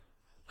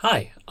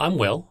Hi, I'm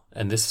Will,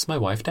 and this is my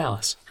wife,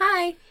 Dallas.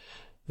 Hi.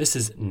 This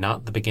is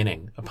Not the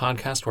Beginning, a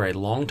podcast where a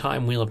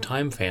longtime Wheel of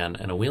Time fan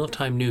and a Wheel of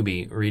Time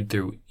newbie read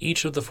through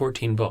each of the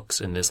 14 books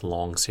in this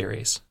long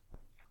series.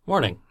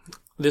 Warning,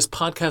 this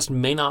podcast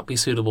may not be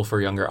suitable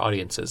for younger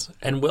audiences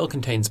and will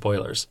contain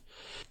spoilers.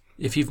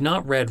 If you've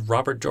not read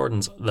Robert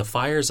Jordan's The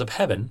Fires of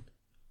Heaven,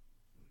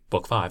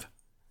 Book 5,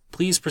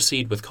 please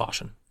proceed with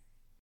caution.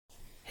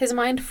 His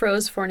mind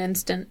froze for an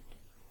instant.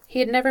 He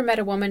had never met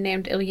a woman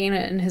named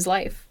Ilyena in his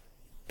life,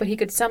 but he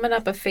could summon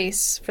up a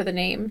face for the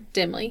name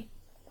dimly.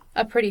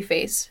 A pretty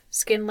face,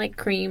 skin like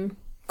cream,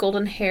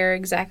 golden hair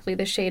exactly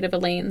the shade of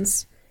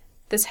Elaine's.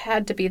 This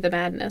had to be the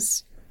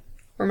madness.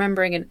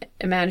 Remembering an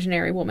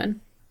imaginary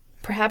woman.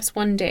 Perhaps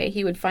one day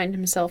he would find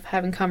himself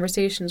having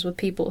conversations with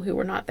people who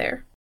were not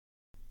there.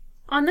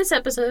 On this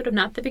episode of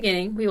Not the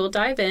Beginning, we will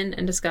dive in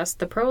and discuss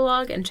the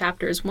prologue and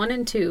chapters 1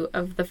 and 2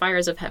 of The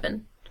Fires of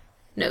Heaven.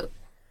 Note,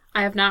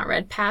 I have not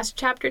read past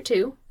chapter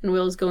 2, and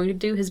Will is going to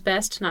do his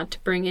best not to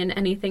bring in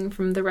anything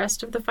from the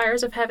rest of The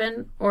Fires of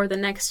Heaven or the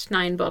next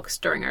 9 books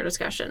during our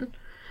discussion.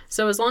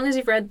 So as long as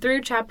you've read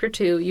through chapter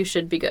 2, you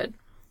should be good.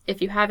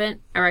 If you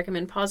haven't, I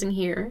recommend pausing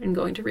here and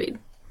going to read.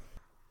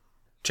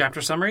 Chapter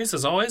summaries,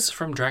 as always,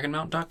 from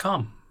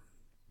dragonmount.com.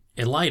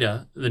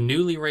 Elida, the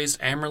newly raised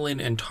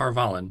Amyrlin and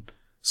Tar-Valon,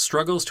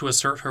 struggles to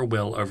assert her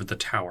will over the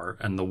tower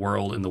and the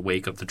world in the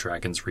wake of the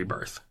dragon's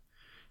rebirth.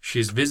 She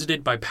is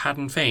visited by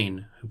Padan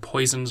Fain, who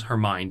poisons her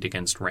mind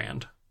against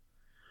Rand.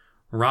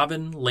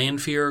 Robin,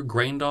 Lanfear,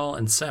 Graendal,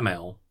 and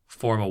Samael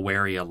form a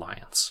wary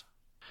alliance.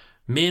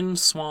 Min,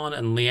 Swan,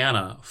 and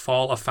Lyanna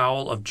fall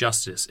afoul of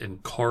justice in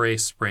Corre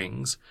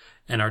Springs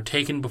and are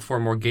taken before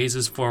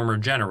Morghase's former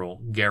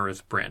general,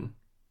 Gareth Bryn.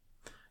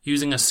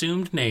 Using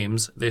assumed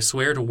names, they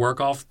swear to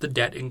work off the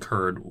debt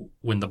incurred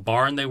when the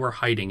barn they were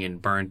hiding in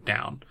burned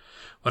down,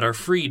 but are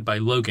freed by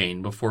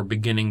Loghain before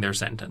beginning their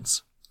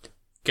sentence.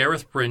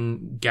 Gareth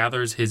Bryn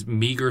gathers his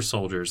meager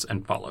soldiers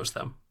and follows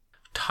them.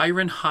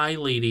 Tyrant High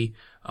Lady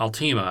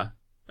Altima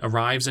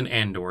arrives in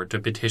Andor to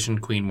petition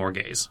Queen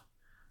Morghase.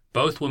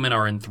 Both women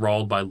are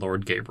enthralled by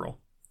Lord Gaebril.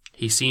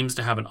 He seems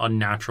to have an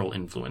unnatural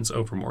influence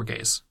over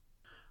Morghase.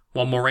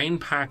 While Moraine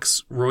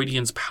packs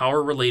Rhuidean's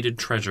power-related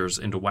treasures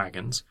into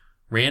wagons,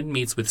 Rand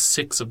meets with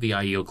 6 of the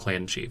Aiel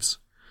clan chiefs.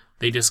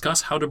 They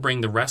discuss how to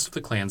bring the rest of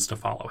the clans to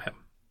follow him.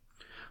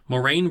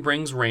 Moraine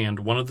brings Rand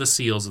one of the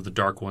seals of the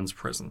Dark One's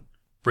prison,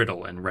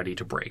 brittle and ready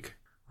to break.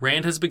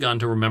 Rand has begun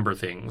to remember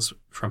things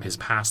from his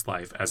past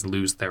life as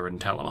Lews Therin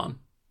Telamon.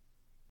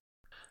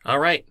 All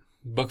right,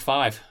 Book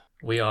 5.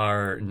 We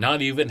are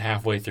not even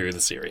halfway through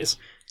the series.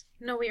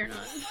 No, we are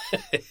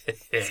not.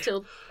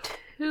 Still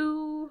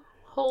 2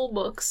 whole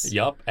books.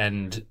 Yup,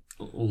 and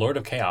Lord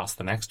of Chaos,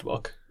 the next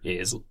book,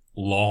 is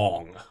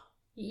long.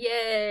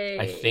 Yay!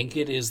 I think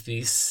it is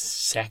the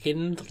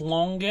second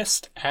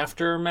longest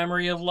after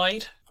Memory of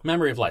Light.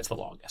 Memory of Light's the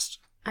longest.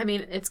 I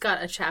mean, it's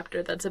got a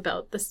chapter that's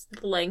about the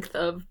length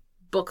of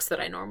books that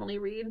I normally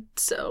read,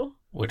 so...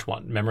 Which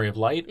one? Memory of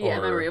Light? Yeah,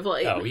 Memory of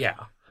Light. Oh,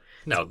 yeah.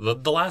 No,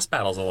 the last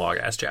battle's a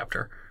long-ass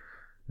chapter.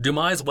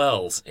 Dumai's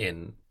Wells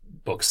in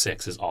Book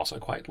 6 is also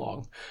quite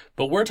long.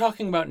 But we're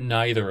talking about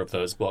neither of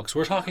those books.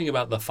 We're talking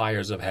about The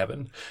Fires of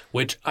Heaven,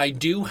 which I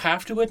do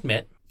have to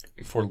admit,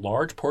 for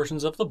large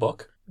portions of the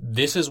book,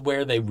 this is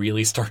where they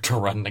really start to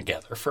run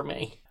together for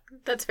me.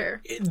 That's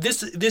fair.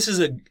 This is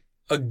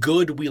a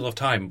good Wheel of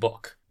Time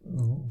book.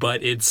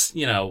 But it's,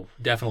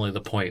 definitely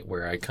the point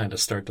where I kind of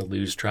start to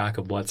lose track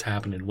of what's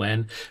happening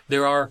when.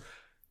 There are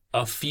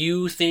a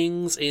few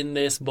things in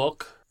this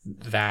book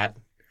that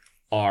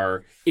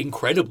are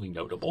incredibly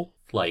notable,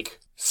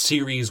 like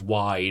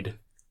series-wide,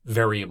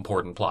 very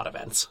important plot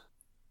events.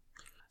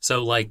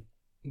 So,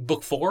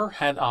 Book 4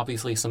 had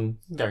obviously some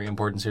very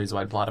important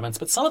series-wide plot events,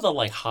 but some of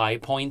the, high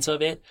points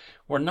of it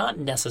were not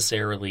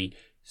necessarily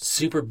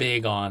super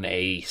big on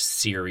a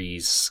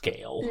series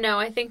scale. No,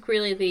 I think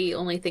really the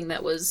only thing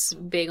that was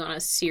big on a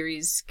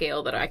series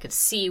scale that I could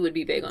see would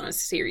be big on a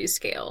series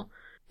scale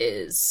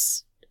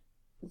is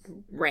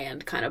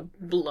Rand kind of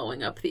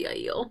blowing up the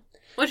Aiel,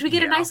 which we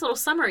get a nice little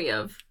summary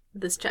of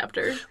this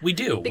chapter. We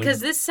do. Because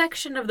this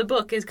section of the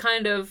book is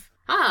kind of,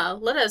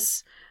 let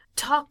us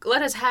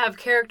have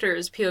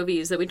characters,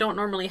 POVs, that we don't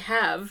normally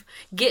have,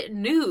 get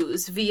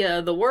news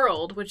via the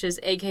world, which is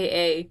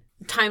AKA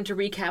time to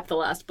recap the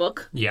last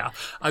book. Yeah.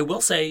 I will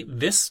say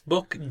this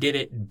book did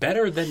it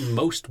better than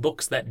most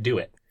books that do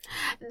it.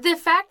 The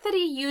fact that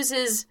he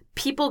uses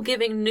people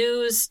giving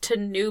news to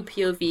new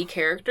POV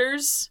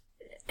characters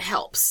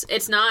helps.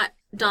 It's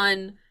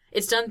done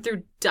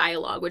through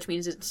dialogue, which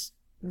means it's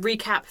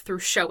recap through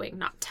showing,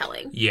 not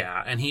telling.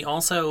 Yeah, and he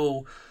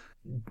also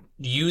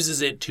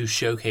uses it to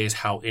showcase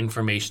how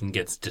information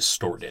gets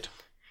distorted.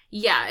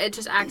 Yeah, it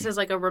just acts as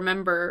a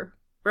remember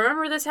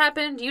this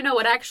happened? You know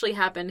what actually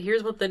happened.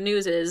 Here's what the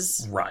news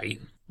is. Right.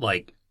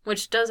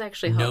 Which does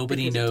actually help.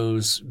 Nobody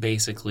knows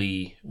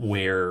basically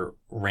where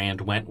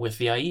Rand went with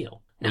the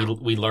Aiel. No.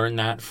 We learned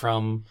that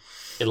from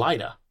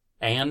Elida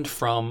and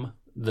from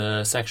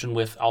the section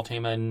with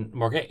Altima and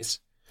Morghase.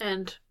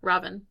 And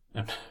Robin.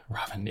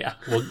 Robin, yeah.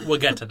 We'll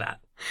get to that.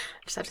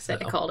 Just have to say I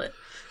called it.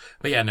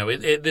 But yeah, no,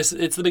 it's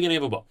the beginning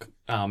of a book.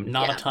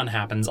 Not a ton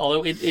happens,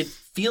 although it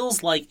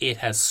feels like it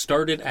has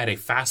started at a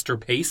faster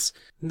pace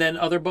than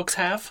other books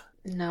have.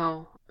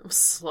 No, it was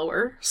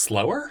slower.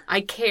 Slower?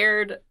 I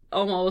cared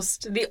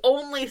almost... The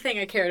only thing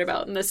I cared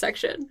about in this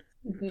section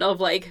of,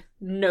 like,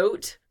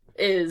 note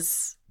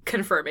is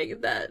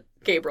confirming that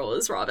Gabriel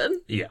is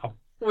Robin. Yeah.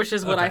 Which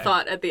is what I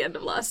thought at the end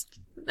of last...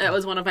 That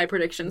was one of my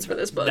predictions for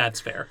this book. That's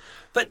fair.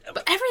 But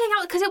everything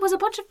else... Because it was a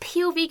bunch of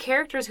POV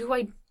characters who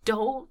I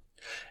don't...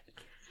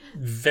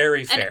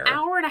 Very fair. An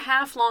hour and a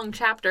half long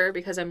chapter,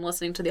 because I'm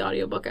listening to the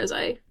audiobook as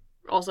I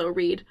also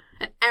read.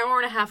 An hour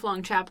and a half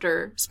long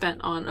chapter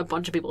spent on a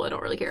bunch of people I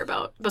don't really care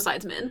about,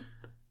 besides Min.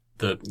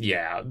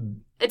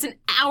 It's an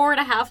hour and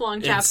a half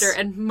long chapter,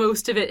 and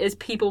most of it is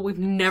people we've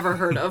never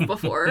heard of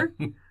before.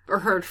 Or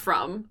heard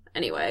from,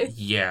 anyway.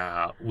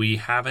 Yeah, we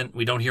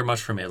don't hear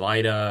much from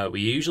Elida.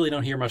 We usually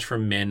don't hear much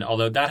from Min,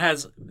 although that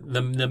has...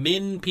 The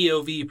Min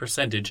POV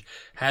percentage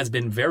has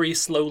been very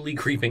slowly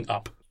creeping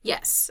up.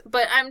 Yes,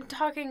 but I'm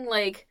talking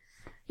like,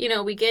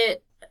 we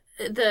get...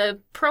 The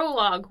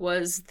prologue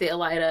was the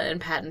Elida and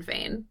Padan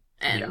Fain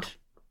and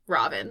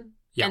Robin.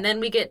 Yeah. And then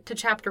we get to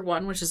chapter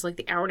 1, which is like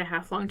the hour and a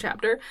half long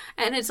chapter.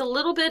 And it's a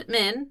little bit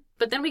Min,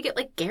 but then we get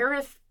like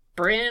Gareth,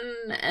 Bryn,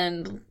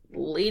 and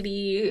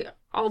Lady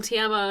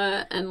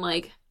Altiema, and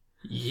like...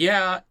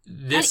 Yeah,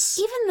 this...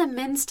 And even the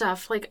Min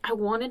stuff, like, I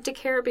wanted to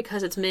care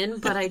because it's Min,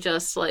 but I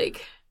just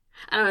like...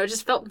 I don't know, it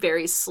just felt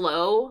very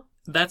slow.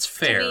 That's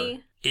fair.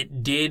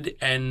 It did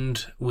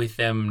end with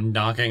them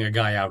knocking a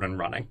guy out and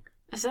running.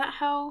 Is that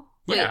how...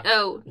 Yeah. Wait,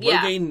 oh,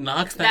 yeah. They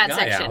knocked that guy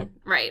section. out.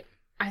 Right.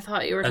 I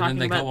thought you were talking about...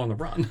 And then they go on the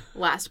run.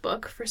 Last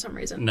book for some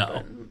reason. No.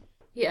 But,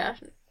 yeah.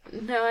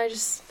 No,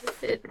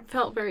 it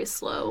felt very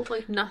slow.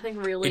 Like, nothing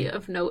really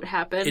of note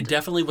happened. It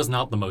definitely was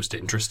not the most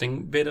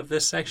interesting bit of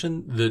this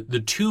section.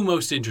 The two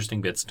most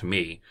interesting bits to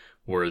me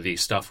were the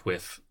stuff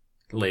with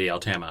Lady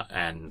Altiema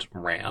and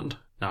Rand.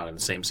 Not in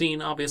the same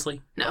scene,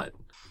 obviously. No. But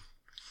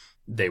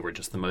they were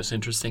just the most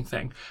interesting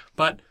thing.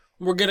 But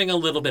we're getting a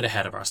little bit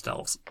ahead of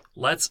ourselves.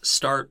 Let's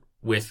start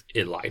with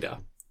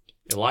Elida.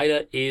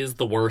 Elida is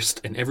the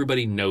worst, and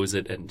everybody knows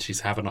it, and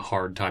she's having a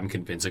hard time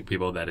convincing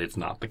people that it's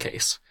not the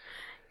case.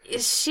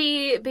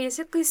 She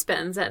basically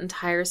spends that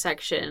entire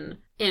section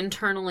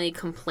internally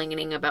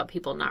complaining about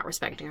people not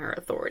respecting her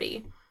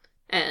authority.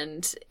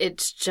 And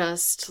it's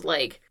just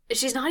like,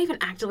 she's not even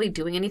actively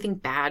doing anything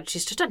bad.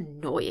 She's just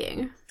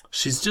annoying.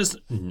 She's just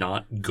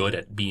not good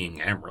at being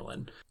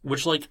Amyrlin.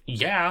 Which, like,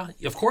 yeah,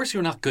 of course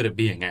you're not good at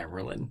being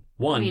Amyrlin.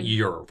 One,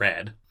 you're a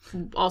red.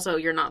 Also,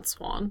 you're not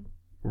Siuan.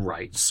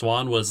 Right.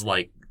 Siuan was,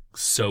 like,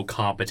 so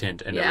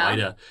competent, and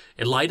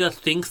Elida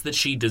thinks that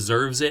she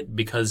deserves it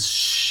because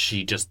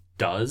she just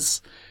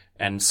does,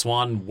 and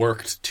Siuan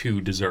worked to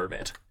deserve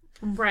it.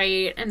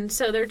 Right. And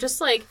so they're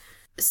just, like,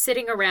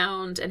 sitting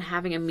around and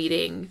having a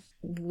meeting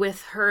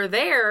with her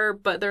there,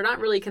 but they're not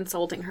really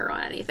consulting her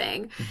on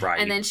anything. Right.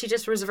 And then she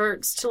just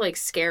reverts to, like,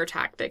 scare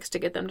tactics to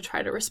get them to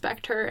try to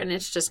respect her, and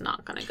it's just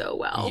not going to go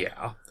well.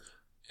 Yeah.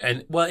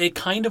 And, well, it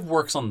kind of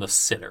works on the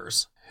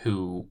sitters,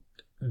 who,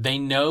 they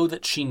know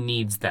that she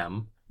needs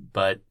them,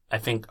 but I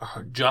think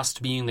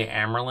just being the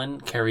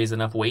Amyrlin carries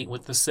enough weight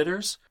with the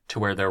sitters to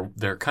where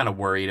they're kind of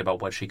worried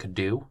about what she could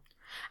do.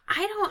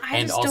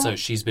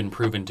 She's been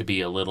proven to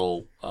be a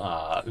little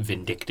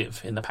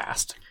vindictive in the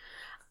past.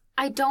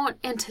 I don't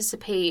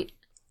anticipate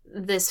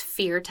this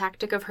fear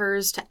tactic of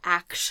hers to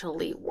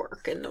actually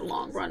work in the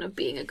long run of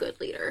being a good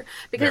leader.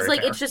 Because,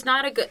 it's just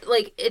not a good,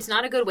 it's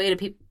not a good way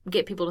to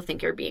get people to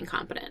think you're being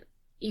competent.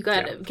 You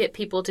gotta get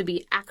people to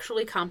be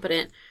actually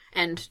competent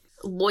and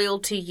loyal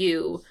to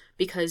you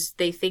because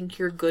they think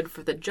you're good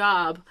for the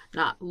job,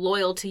 not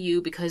loyal to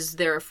you because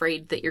they're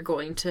afraid that you're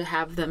going to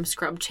have them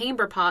scrub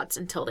chamber pots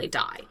until they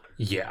die.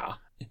 Yeah.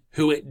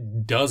 Who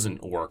it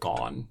doesn't work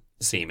on,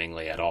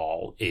 seemingly at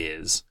all,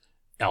 is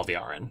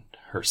Alviarin,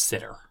 her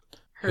sitter.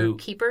 Her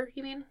keeper,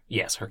 you mean?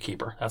 Yes, her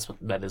keeper.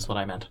 That is what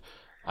I meant.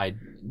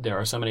 There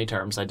are so many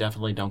terms, I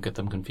definitely don't get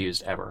them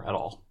confused ever at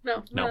all.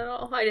 No, not at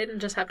all. I didn't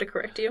just have to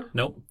correct you.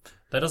 Nope.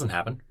 That doesn't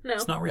happen. No.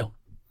 It's not real.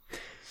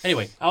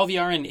 Anyway,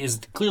 Alviarin is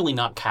clearly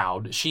not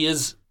cowed. She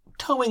is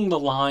towing the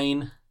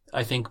line,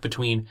 I think,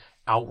 between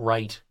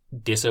outright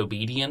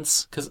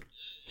disobedience. Because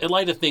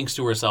Elida thinks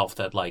to herself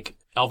that, like,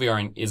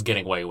 Alviarin is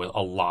getting away with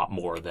a lot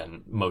more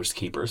than most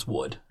keepers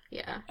would.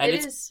 Yeah. And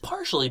it's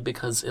partially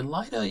because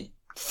Elida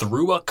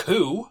threw a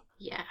coup.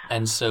 Yeah.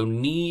 And so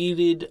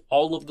needed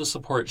all of the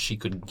support she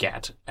could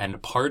get.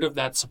 And part of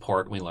that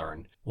support, we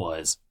learned,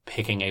 was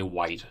picking a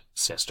white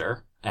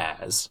sister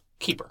as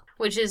keeper.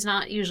 Which is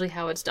not usually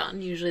how it's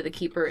done. Usually the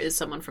keeper is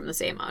someone from the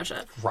same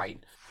Aja.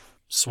 Right.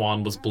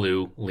 Siuan was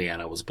blue.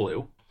 Lyanna was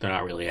blue. They're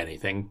not really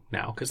anything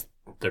now because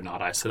they're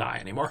not Aes Sedai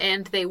anymore.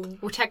 And they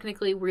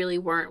technically really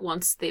weren't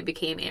once they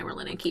became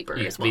Amyrlin and Keeper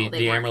as well.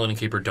 The Amyrlin and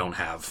Keeper don't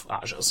have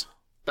Ajas.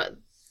 But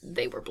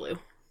they were blue.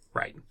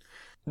 Right.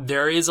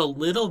 There is a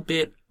little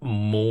bit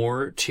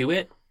more to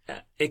it.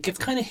 It gets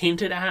kind of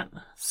hinted at.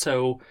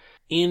 So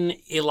in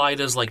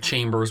Elida's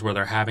chambers where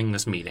they're having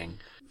this meeting,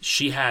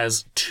 She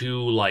has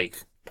two,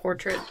 like,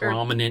 Portrait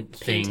prominent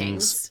things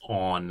paintings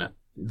on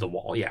the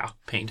wall. Yeah,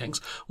 paintings.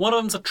 One of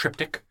them's a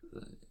triptych.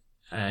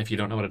 If you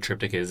don't know what a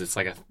triptych is, it's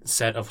like a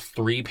set of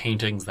 3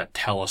 paintings that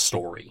tell a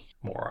story,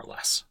 more or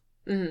less.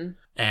 Mm-hmm.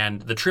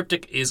 And the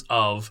triptych is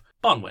of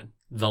Bonwyn,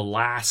 the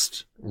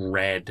last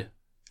red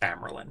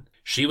Amyrlin.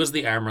 She was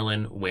the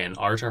Amyrlin when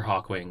Arthur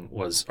Hawkwing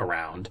was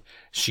around.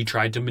 She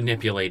tried to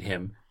manipulate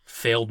him,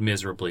 failed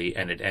miserably,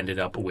 and it ended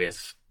up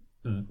with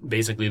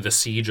basically the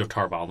siege of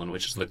Tar Valon,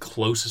 which is the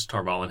closest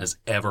Tar Valon has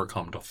ever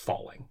come to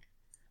falling.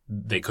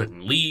 They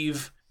couldn't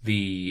leave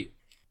the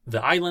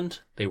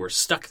island. They were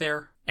stuck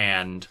there.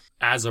 And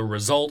as a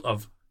result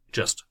of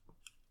just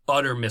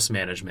utter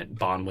mismanagement,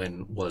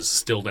 Bonwyn was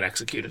stilled and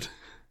executed.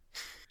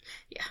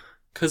 Yeah.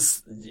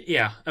 Because,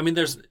 yeah, I mean,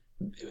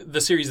 the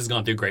series has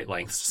gone through great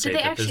lengths to say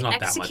that there's not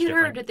that much different. Did they actually execute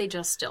her, or did they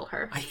just still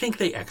her? I think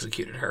they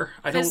executed her.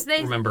 I don't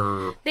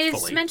remember They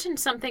fully. mentioned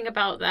something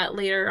about that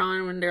later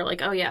on when they're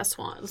like, oh yeah,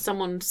 Swan.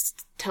 Someone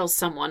tells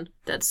someone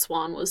that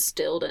Swan was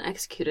stilled and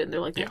executed, and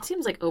they're like, that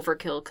seems like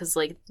overkill, because,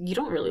 like, you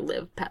don't really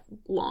live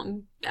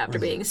long after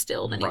being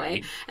stilled anyway.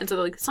 Right. And so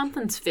they're like,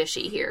 something's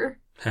fishy here.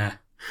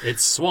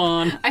 It's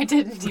Swan. I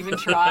didn't even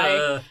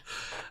try.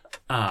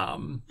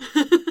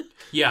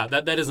 Yeah,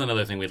 that is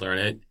another thing we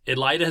learned.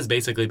 Elida has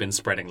basically been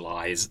spreading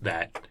lies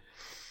that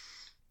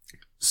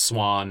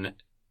Swan,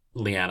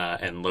 Lyanna,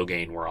 and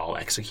Loghain were all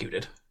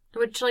executed.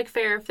 Which, like,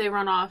 fair if they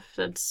run off.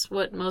 That's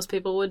what most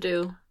people would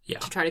do. Yeah.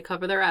 To try to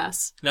cover their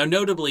ass. Now,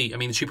 notably, I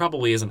mean, she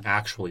probably isn't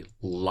actually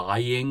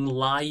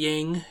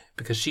lying,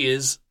 because she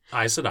is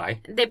Aes Sedai.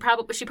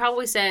 She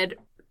probably said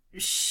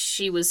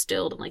she was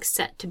stilled and, like,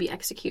 set to be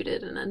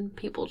executed, and then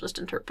people just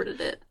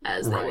interpreted it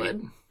as they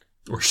would.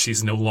 Or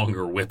she's no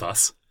longer with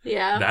us.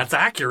 Yeah. That's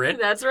accurate.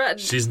 That's right.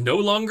 She's no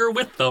longer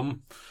with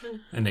them.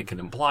 And it can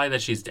imply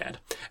that she's dead.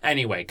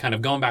 Anyway, kind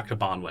of going back to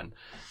Bonwyn.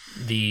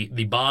 The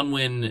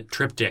Bonwyn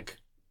triptych,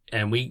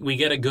 and we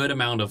get a good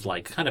amount of,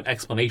 like, kind of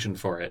explanation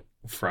for it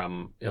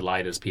from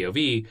Elida's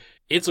POV.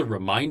 It's a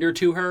reminder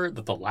to her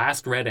that the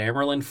last Red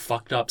Amyrlin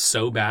fucked up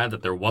so bad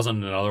that there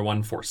wasn't another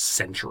one for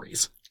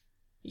centuries.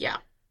 Yeah.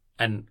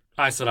 And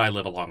I said I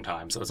live a long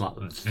time, so it's not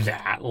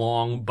that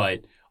long,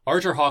 but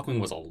Arthur Hawkwing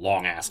was a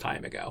long-ass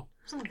time ago.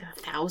 Something like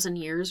 1,000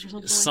 years or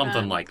something like that.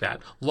 Something like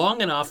that. Long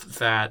enough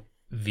that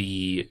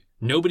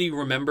nobody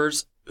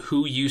remembers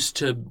who used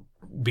to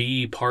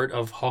be part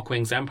of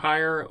Hawkwing's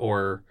empire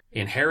or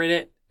inherit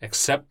it,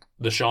 except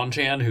the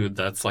Seanchan, who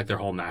that's like their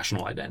whole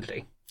national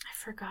identity. I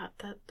forgot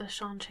that the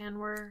Seanchan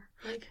were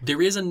like...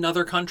 There is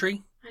another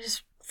country. I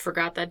just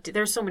forgot that.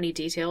 There's so many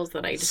details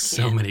that I just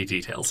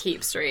can't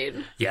keep straight.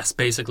 Yes,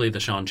 basically the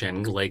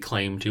Seanchan lay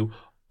claim to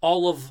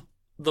all of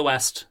the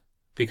West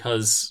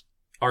because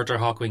Arthur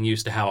Hawkwing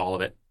used to have all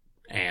of it,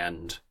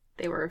 and...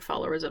 They were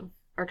followers of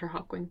Arthur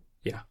Hawkwing?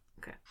 Yeah.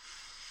 Okay.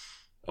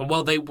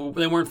 Well, they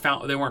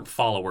weren't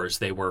followers.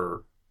 They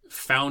were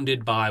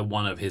founded by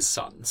one of his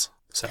sons.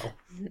 So,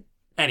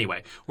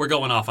 anyway, we're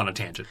going off on a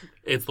tangent.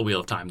 It's the Wheel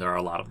of Time. There are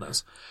a lot of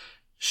those.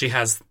 She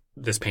has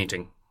this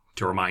painting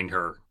to remind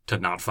her to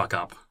not fuck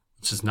up.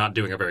 She's not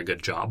doing a very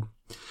good job.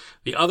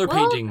 The other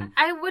painting...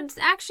 I would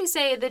actually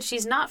say that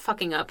she's not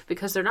fucking up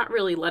because they're not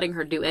really letting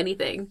her do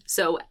anything.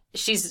 So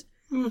she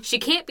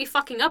can't be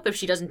fucking up if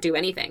she doesn't do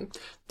anything.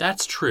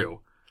 That's true.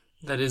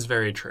 That is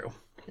very true.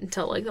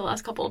 Until, like, the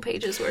last couple of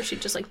pages where she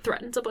just, like,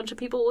 threatens a bunch of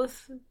people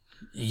with...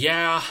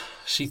 Yeah,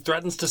 she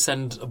threatens to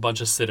send a bunch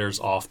of sitters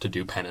off to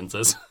do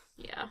penances.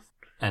 Yeah.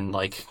 And,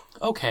 like,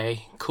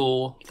 okay,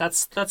 cool.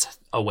 That's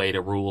a way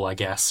to rule, I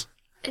guess.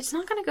 It's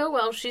not going to go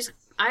well.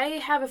 I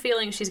have a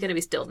feeling she's going to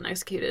be stilled and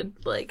executed.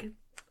 Like...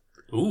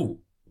 Ooh,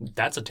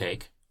 that's a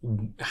take.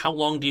 How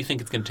long do you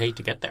think it's going to take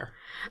to get there?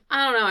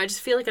 I don't know. I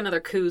just feel like another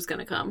coup's going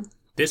to come.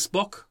 This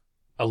book?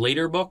 A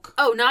later book?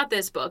 Oh, not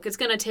this book. It's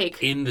going to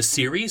take... In the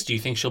series? Do you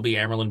think she'll be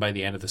Amyrlin by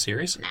the end of the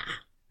series? Nah.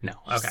 No,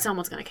 okay.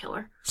 Someone's going to kill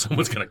her.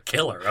 Someone's going to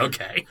kill her,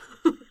 okay.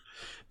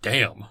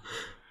 Damn.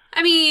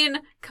 I mean,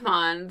 come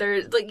on.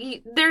 There's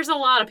a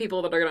lot of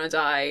people that are going to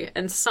die,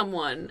 and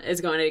someone is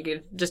going to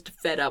get just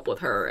fed up with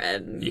her,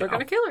 and they're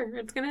going to kill her.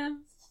 It's going to...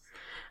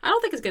 I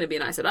don't think it's going to be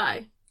an Aes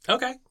Sedai.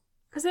 Okay.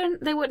 Because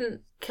they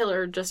wouldn't kill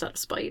her just out of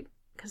spite,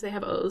 because they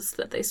have oaths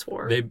that they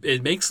swore.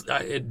 It makes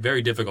it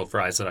very difficult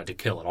for Aes Sedai to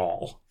kill at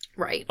all.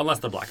 Right. Unless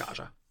they're Black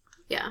Aja.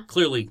 Yeah.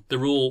 Clearly, the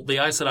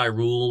Aes Sedai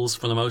rules,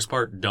 for the most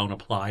part, don't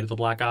apply to the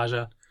Black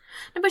Aja.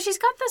 But she's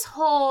got this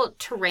whole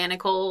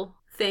tyrannical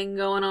thing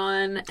going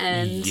on,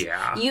 and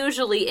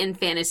usually in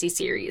fantasy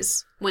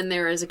series, when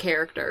there is a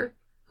character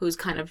who's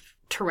kind of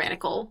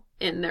tyrannical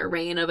in their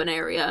reign of an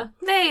area,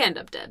 they end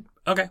up dead.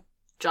 Okay.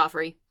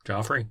 Joffrey.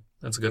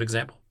 That's a good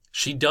example.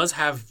 She does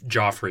have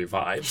Joffrey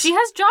vibes. She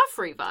has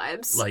Joffrey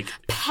vibes. Like...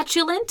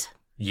 Petulant.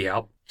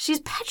 Yep.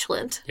 She's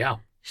petulant. Yeah.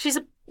 She's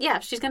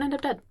gonna end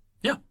up dead.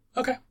 Yeah.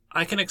 Okay.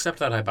 I can accept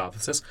that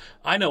hypothesis.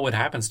 I know what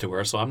happens to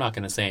her, so I'm not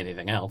going to say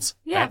anything else.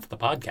 Yeah. That's the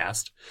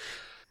podcast.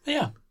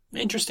 Yeah.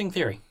 Interesting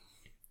theory.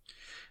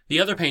 The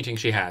other painting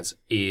she has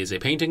is a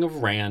painting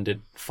of Rand at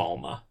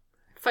Falma.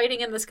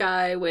 Fighting in the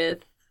sky with,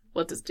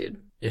 what's this dude?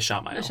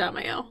 Ishamael.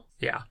 Ishamael.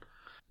 Yeah.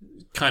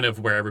 kind of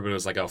where everybody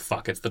was like, oh,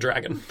 fuck, it's the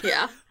dragon.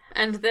 Yeah.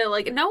 And they're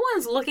like, no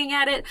one's looking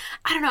at it.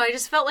 I don't know. I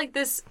just felt like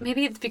this.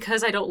 Maybe it's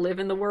because I don't live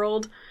in the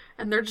world.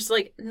 And they're just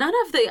like, none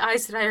of the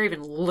Aes Sedai are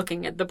even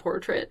looking at the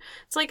portrait.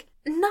 It's like,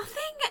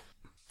 nothing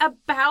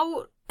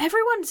about.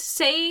 Everyone's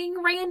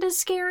saying Rand is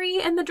scary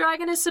and the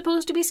dragon is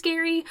supposed to be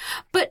scary.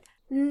 But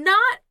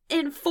not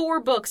in 4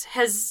 books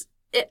has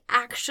it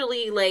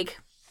actually, like,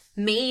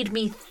 made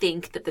me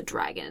think that the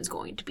dragon is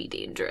going to be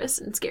dangerous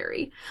and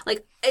scary.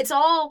 Like, it's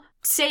all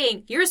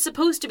saying, you're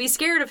supposed to be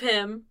scared of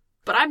him,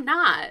 but I'm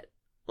not.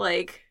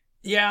 Like...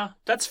 Yeah,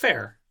 that's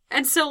fair.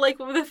 And so, like,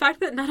 with the fact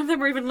that none of them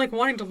were even, like,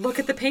 wanting to look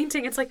at the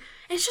painting, it's like,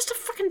 it's just a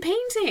freaking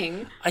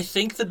painting. I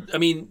think that, I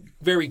mean,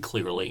 very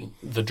clearly,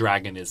 the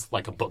dragon is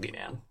like a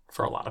boogeyman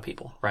for a lot of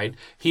people, right?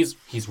 He's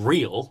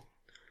real,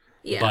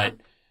 Yeah. but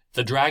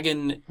the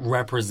dragon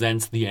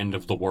represents the end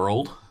of the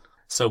world.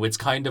 So it's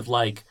kind of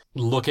like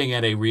looking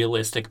at a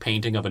realistic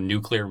painting of a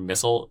nuclear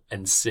missile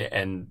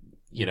and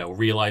you know,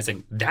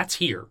 realizing that's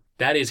here.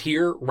 That is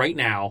here right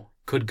now.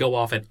 Could go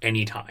off at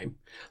any time.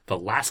 The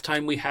last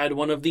time we had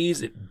one of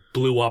these, it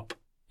blew up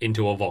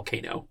into a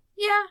volcano.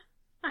 Yeah.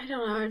 I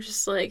don't know. I'm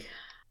just like,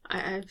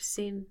 I've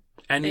seen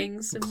And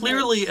things.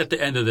 clearly at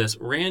the end of this,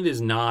 Rand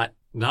is not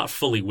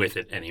fully with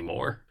it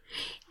anymore.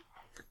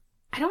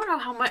 I don't know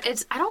how much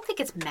I don't think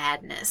it's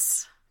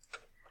madness.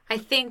 I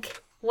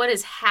think what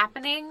is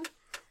happening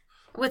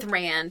with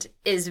Rand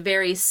is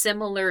very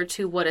similar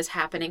to what is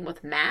happening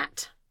with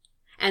Matt.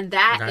 And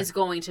that is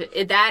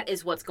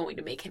what's going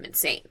to make him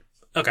insane.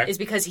 Okay. Is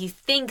because he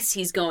thinks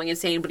he's going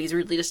insane, but he's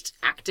really just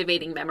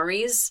activating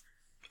memories.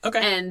 Okay.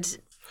 And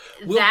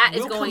that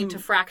is going to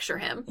fracture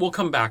him. We'll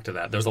come back to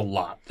that. There's a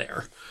lot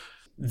there.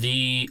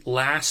 The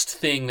last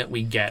thing that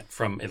we get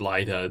from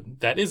Elaida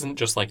that isn't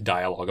just like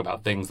dialogue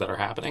about things that are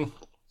happening.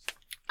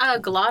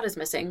 Galad is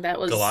missing. That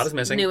was Galad is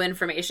missing. New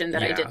information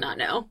that I did not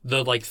know.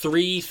 The like 4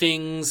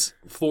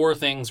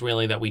 things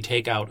really that we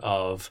take out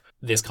of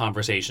this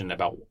conversation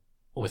about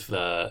with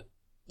the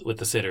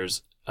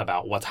sitters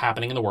about what's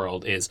happening in the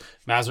world is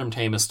Mazrim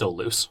Taim is still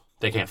loose.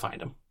 They can't find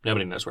him.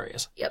 Nobody knows where he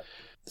is. Yep.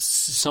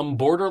 Some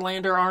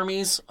Borderlander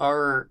armies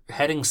are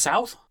heading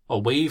south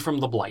away from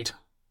the Blight.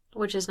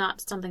 Which is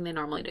not something they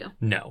normally do.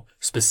 No.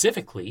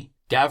 Specifically,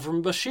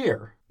 Davram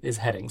Bashir is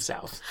heading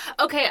south.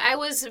 Okay, I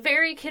was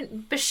very...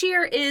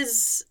 Bashir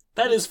is...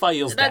 That is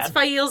Fail's dad. That's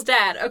Fail's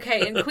dad.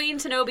 Okay, and Queen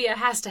Tenobia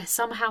has to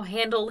somehow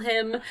handle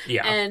him.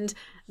 Yeah. And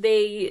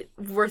they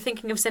were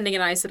thinking of sending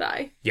an Aes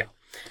Sedai. Yeah.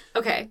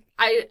 Okay.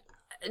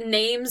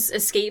 Names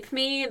escape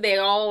me. They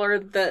all are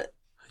the...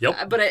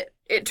 Yep. But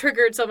it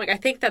triggered, so I'm like, I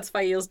think that's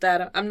Fail's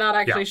dad. I'm not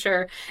actually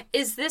sure.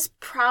 Is this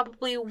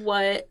probably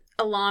what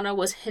Alana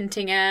was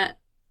hinting at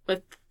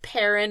with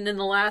Perrin in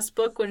the last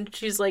book when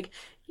she's like,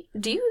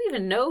 do you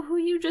even know who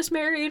you just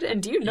married?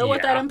 And do you know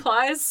what that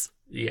implies?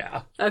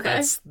 Yeah.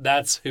 Okay.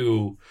 That's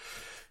who...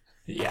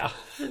 Yeah.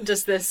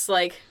 Just this,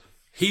 like...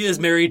 He is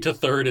married to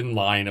third in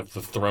line of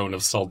the throne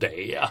of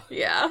Saldaea.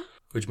 Yeah.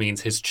 Which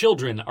means his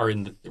children are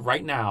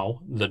right now,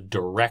 the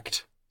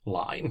direct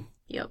line.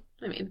 Yep.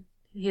 I mean,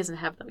 he doesn't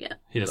have them yet.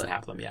 He doesn't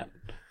have them yet.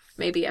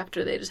 Maybe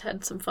after they just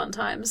had some fun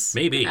times.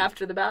 Maybe.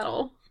 After the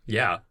battle.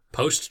 Yeah.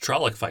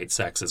 Post-Trolloc fight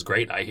sex is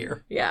great, I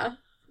hear. Yeah.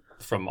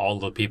 From all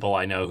the people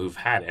I know who've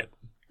had it.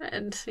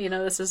 And,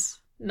 this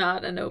is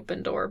not an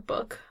open door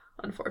book,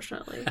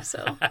 unfortunately,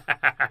 so.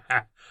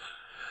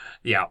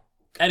 Yeah.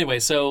 Anyway,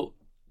 so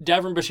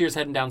Davram Bashir's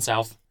heading down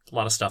south. A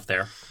lot of stuff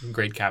there.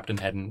 Great captain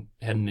heading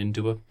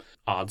into a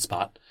odd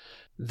spot.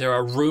 There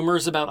are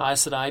rumors about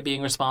Aes Sedai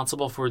being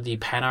responsible for the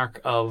Panarch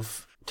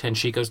of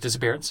Tenshiko's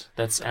disappearance.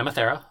 That's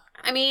Amathera.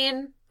 I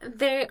mean,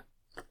 the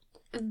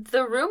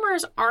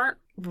rumors aren't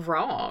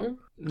wrong.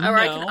 No. Or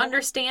I can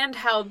understand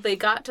how they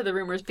got to the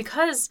rumors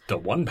because... The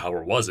One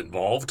Power was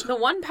involved. The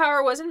One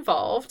Power was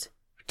involved.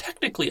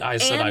 Technically,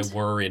 Aes Sedai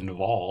were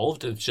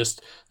involved. It's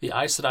just the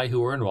Aes Sedai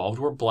who were involved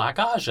were Black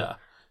Aja.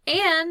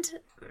 And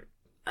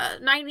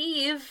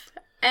Nynaeve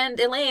and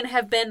Elaine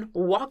have been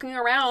walking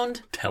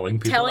around telling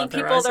people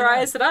they're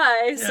Aes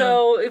Sedai. Yeah.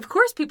 So, of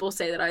course, people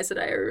say that Aes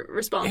Sedai are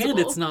responsible. And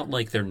it's not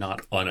like they're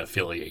not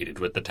unaffiliated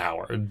with the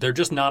Tower. They're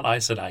just not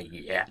Aes Sedai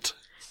yet.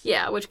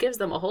 Yeah, which gives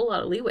them a whole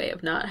lot of leeway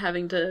of not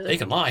having to... They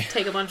can lie.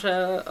 Take a bunch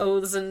of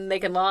oaths and they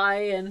can lie.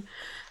 And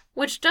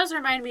which does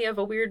remind me of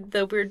the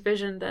weird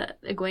vision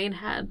that Egwene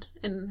had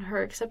in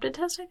her accepted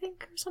test, I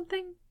think, or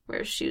something.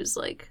 Where she was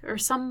like... Or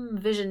some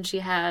vision she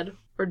had,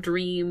 or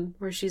dream,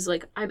 where she's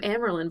like, I'm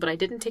Amyrlin, but I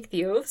didn't take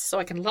the oaths, so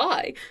I can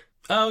lie.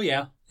 Oh,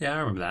 yeah. Yeah, I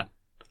remember that.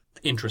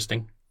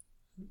 Interesting.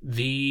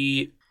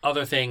 The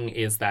other thing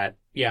is that,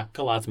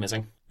 Galad's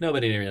missing.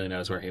 Nobody really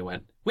knows where he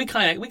went. We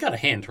got a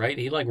hint, right?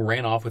 He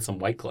ran off with some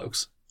White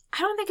Cloaks. I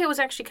don't think it was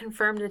actually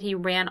confirmed that he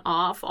ran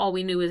off. All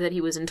we knew is that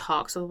he was in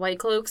talks with White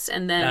Cloaks,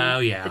 and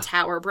then the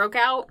tower broke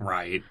out.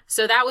 Right.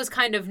 So that was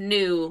kind of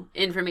new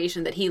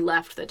information that he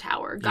left the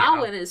tower.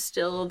 Gawain is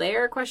still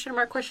there, question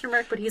mark,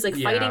 but he's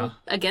fighting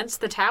against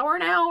the tower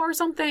now or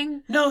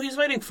something. No, he's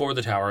fighting for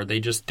the tower.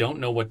 They just don't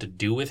know what to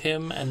do with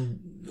him, and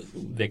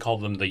they call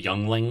them the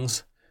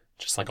younglings,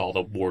 just like all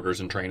the warders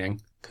in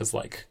training, because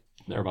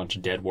There are a bunch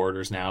of dead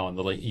warders now, and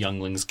the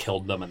younglings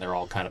killed them, and they're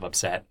all kind of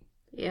upset.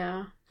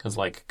 Yeah. Because,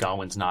 like,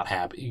 Gawain's not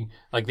happy.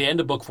 Like, the end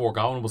of Book 4,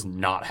 Gawain was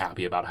not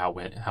happy about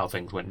how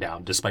things went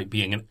down, despite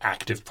being an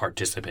active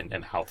participant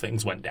in how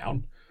things went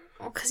down.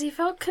 Because he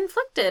felt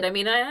conflicted. I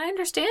mean, I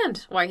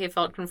understand why he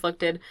felt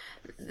conflicted.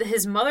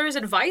 His mother's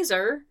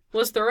advisor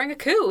was throwing a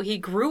coup. He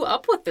grew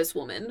up with this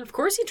woman. Of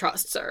course he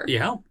trusts her.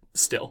 Yeah,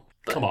 still.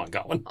 But come on,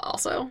 Gawain.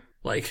 Also.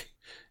 Like,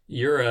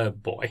 you're a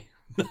boy.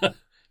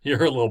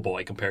 You're a little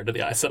boy compared to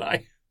the Aes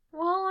Sedai.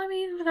 Well, I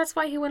mean, that's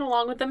why he went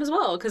along with them as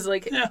well. Because,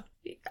 like,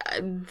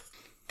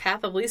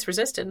 path of least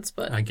resistance,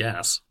 but... I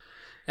guess.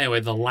 Anyway,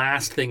 the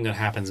last thing that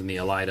happens in the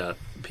Elaida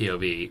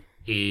POV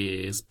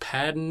is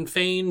Padan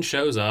Fain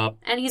shows up.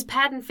 And he's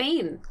Padan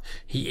Fain.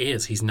 He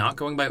is. He's not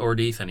going by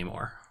Ordeith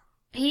anymore.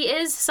 He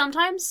is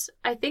sometimes.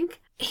 I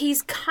think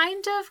he's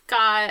kind of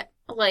got,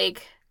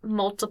 like,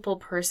 multiple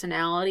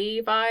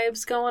personality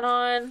vibes going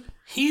on.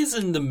 He's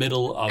in the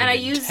middle of an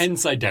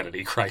intense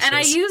identity crisis. And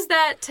I use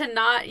that to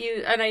not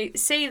use... And I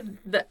say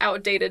the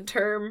outdated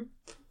term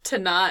to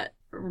not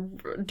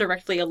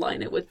directly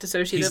align it with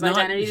dissociative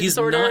identity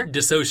disorder. He's not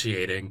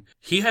dissociating.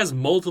 He has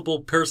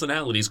multiple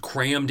personalities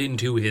crammed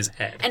into his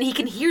head. And he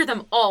can hear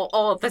them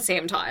all at the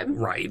same time.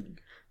 Right.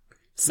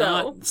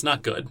 So it's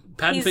not good.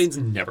 Padan Fain's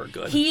never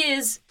good. He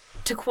is,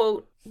 to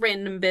quote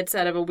random bits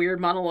out of a weird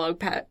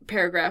monologue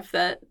paragraph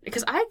that...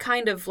 Because I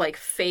kind of, like,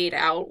 fade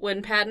out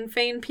when Padan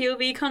Fain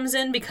POV comes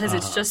in because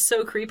it's just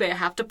so creepy. I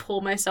have to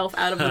pull myself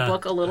out of the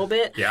book a little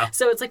bit. Yeah.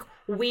 So it's, like,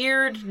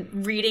 weird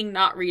reading,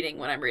 not reading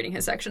when I'm reading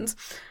his sections.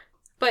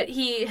 But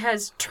he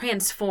has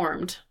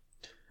transformed,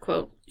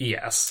 quote.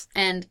 Yes.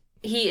 And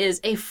he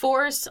is a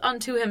force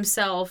unto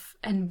himself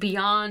and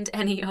beyond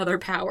any other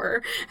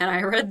power. And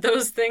I read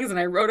those things and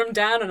I wrote them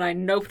down and I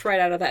noped right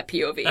out of that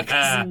POV.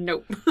 'Cause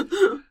nope.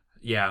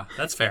 Yeah,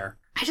 that's fair.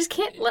 I just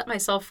can't let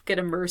myself get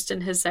immersed in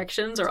his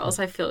sections or else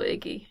I feel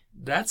icky.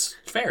 That's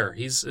fair.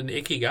 He's an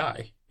icky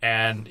guy.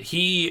 And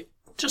he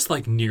just,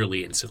 like,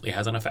 nearly instantly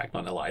has an effect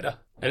on Elaida.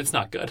 And it's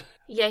not good.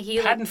 Yeah,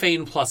 Padan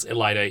Fain plus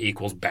Elaida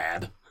equals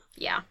bad.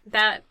 Yeah,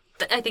 that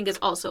I think is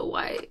also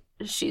why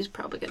she's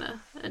probably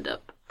gonna end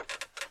up,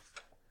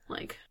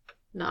 like,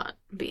 not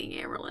being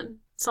Amyrlin.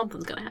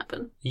 Something's gonna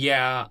happen.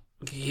 Yeah,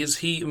 he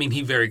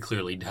very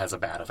clearly has a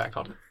bad effect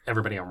on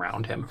everybody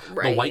around him.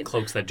 Right. The White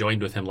Cloaks that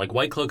joined with him, like,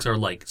 White Cloaks are,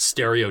 like,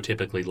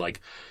 stereotypically, like,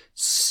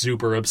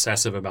 super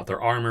obsessive about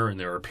their armor and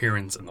their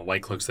appearance, and the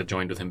White Cloaks that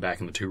joined with him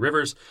back in the Two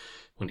Rivers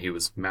when he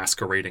was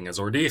masquerading as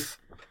Ordeith.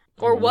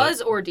 Or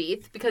was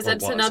Ordeith, because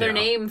that's another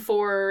name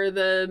for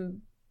the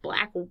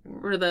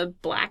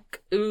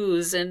black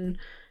ooze in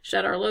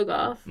Shadar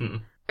Logoth.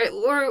 Mm.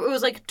 Or it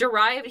was, like,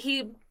 derived...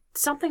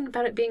 Something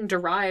about it being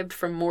derived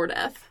from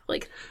Mordeth.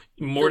 Like...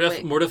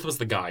 Mordeth was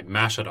the guide.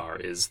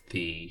 Mashadar is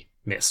the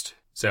mist.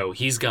 So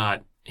he's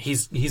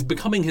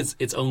becoming his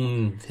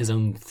own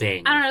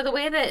thing. I don't know, the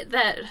way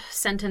that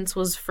sentence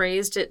was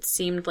phrased, it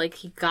seemed like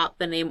he got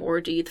the name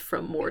Ordeith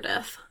from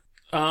Mordeth.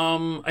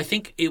 I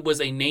think it was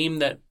a name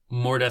that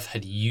Mordeth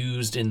had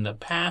used in the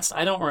past.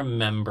 I don't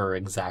remember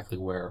exactly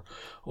where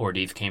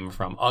Ordeith came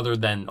from, other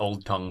than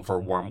Old Tongue for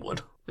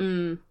Wormwood.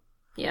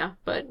 Yeah,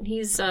 but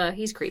he's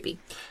creepy.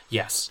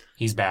 Yes,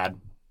 he's bad.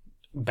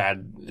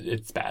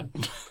 It's bad.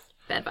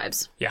 Bad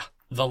vibes. Yeah.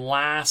 The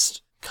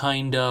last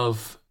kind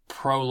of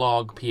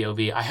prologue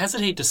POV. I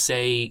hesitate to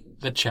say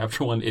that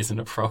chapter 1 isn't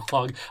a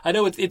prologue. I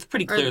know it's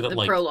pretty clear that, the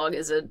like... the prologue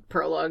is a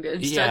prologue. It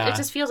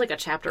just feels like a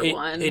chapter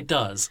 1. It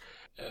does.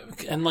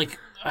 And, like,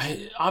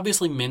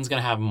 obviously Min's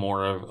going to have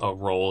more of a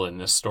role in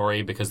this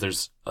story because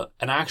there's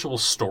an actual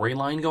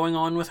storyline going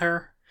on with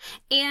her.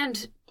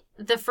 And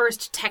the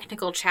first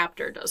technical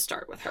chapter does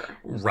start with her.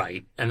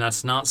 Right. And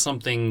that's not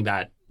something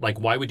that... Like,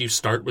 why would you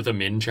start with a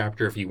Min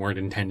chapter if you weren't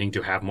intending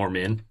to have more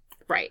Min?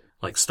 Right.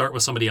 Like, start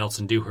with somebody else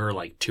and do her,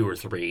 like, 2 or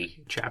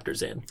 3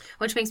 chapters in.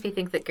 Which makes me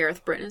think that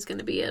Gareth Bryn is going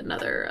to be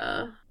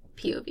another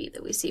POV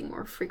that we see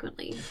more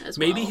frequently as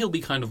well. Maybe he'll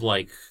be kind of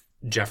like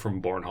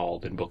Jeffrem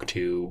Bornhold in Book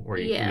 2, where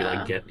you can,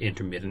 like, get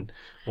intermittent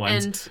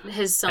ones. And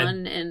his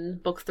son in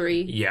Book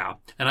 3. Yeah.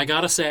 And I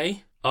gotta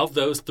say, of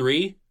those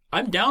 3...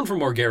 I'm down for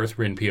more Gareth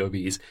Bryn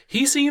POVs.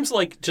 He seems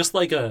like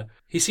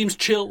he seems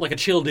chill, like a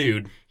chill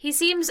dude. He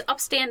seems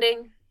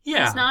upstanding.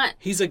 Yeah.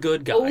 He's a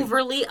good guy.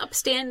 Overly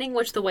upstanding,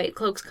 which the White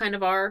Cloaks kind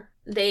of are.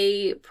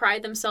 They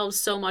pride themselves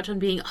so much on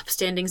being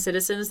upstanding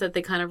citizens that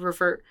they kind of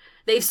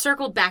they've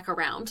circled back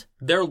around.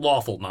 They're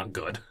lawful, not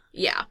good.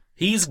 Yeah.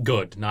 He's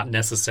good, not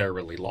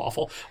necessarily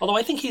lawful. Although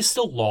I think he's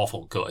still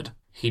lawful good.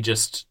 He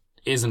just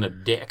isn't a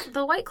dick.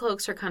 The White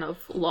Cloaks are kind of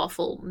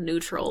lawful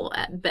neutral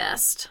at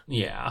best.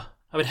 Yeah.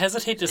 I would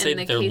hesitate to say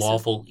that they're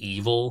lawful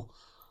evil.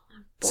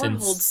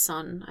 Bornhold's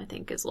son, I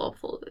think, is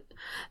lawful.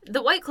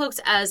 The White Cloaks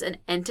as an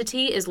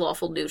entity is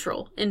lawful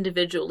neutral.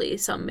 Individually,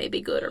 some may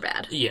be good or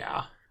bad.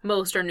 Yeah.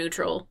 Most are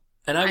neutral.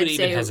 And I would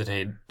even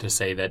hesitate to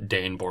say that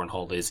Dane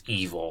Bornhold is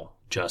evil,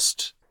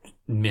 just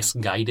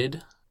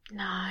misguided.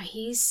 Nah,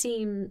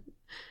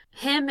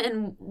 Him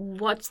and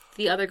what's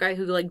the other guy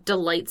who, like,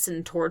 delights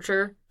in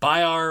torture?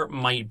 Bayar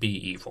might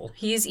be evil.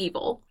 He's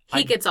evil.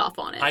 He gets off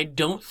on it. I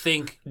don't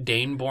think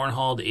Dane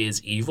Bornhald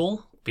is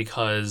evil,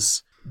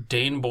 because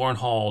Dane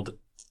Bornhald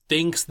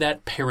thinks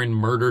that Perrin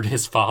murdered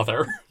his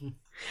father.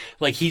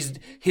 Like,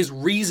 his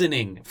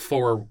reasoning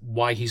for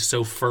why he's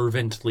so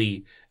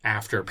fervently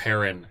after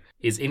Perrin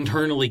is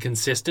internally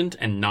consistent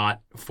and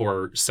not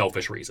for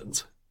selfish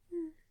reasons.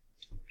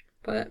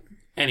 But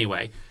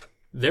anyway,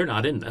 they're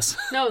not in this.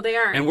 No, they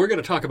aren't. And we're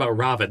going to talk about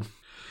Ravin.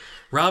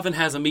 Ravin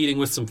has a meeting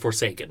with some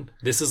Forsaken.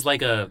 This is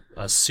like a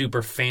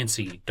super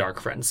fancy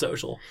Dark Friend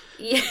social.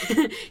 Yeah,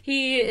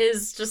 he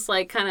is just,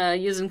 like, kind of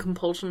using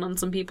compulsion on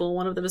some people.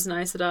 One of them is an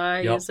Aes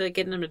Sedai. Yep. He's, like,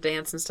 getting them to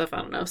dance and stuff.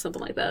 I don't know,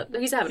 something like that.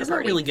 He's having He's a not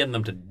party. really getting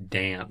them to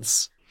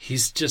dance.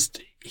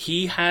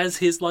 He has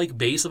his, like,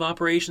 base of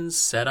operations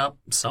set up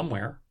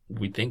somewhere.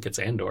 We think it's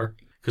Andor.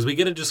 Because we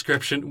get a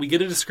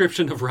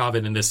description of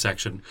Ravin in this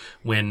section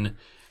when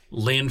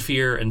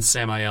Lanfear and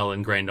Samael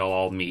and Graendal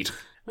all meet.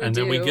 And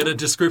then we get a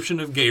description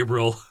of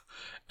Gaebril,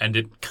 and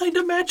it kind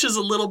of matches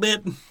a little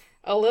bit.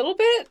 A little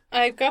bit?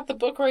 I've got the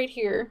book right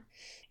here.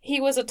 He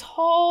was a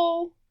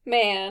tall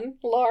man,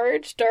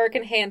 large, dark,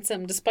 and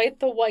handsome, despite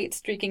the white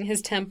streaking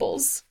his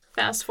temples.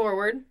 Fast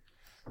forward.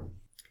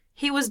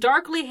 He was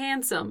darkly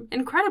handsome,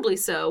 incredibly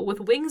so,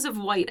 with wings of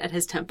white at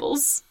his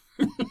temples.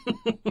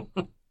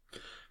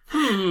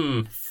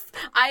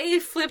 I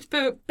flipped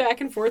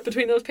back and forth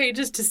between those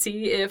pages to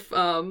see if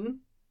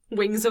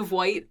wings of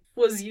white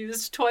was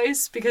used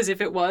twice, because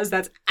if it was,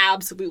 that's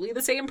absolutely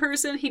the same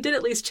person. He did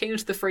at least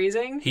change the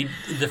phrasing.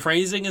 The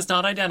phrasing is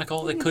not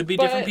identical. It could be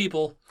different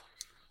people.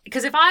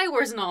 Because if I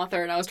was an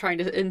author and I was trying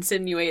to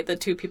insinuate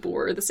that two people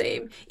were the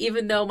same,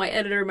 even though my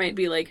editor might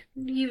be like,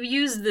 you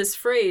used this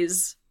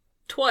phrase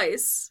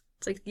twice,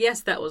 it's like,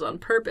 yes, that was on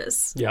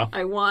purpose. Yeah.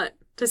 I want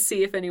to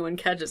see if anyone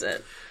catches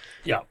it.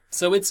 Yeah.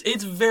 So it's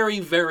very,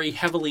 very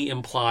heavily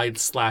implied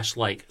 /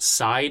 like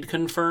side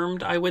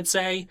confirmed, I would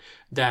say,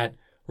 that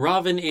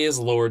Ravin is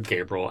Lord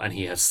Gaebril, and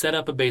he has set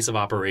up a base of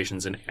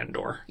operations in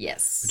Andor.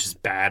 Yes. Which is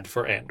bad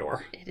for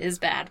Andor. It is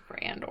bad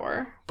for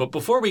Andor. But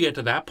before we get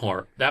to that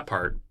part,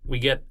 we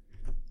get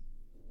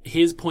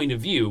his point of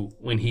view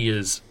when he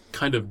is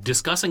kind of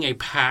discussing a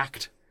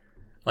pact,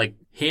 like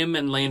him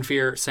and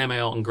Lanfear,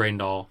 Samael, and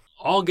Graendal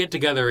all get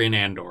together in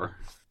Andor.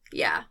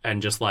 Yeah.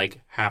 And just,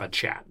 like, have a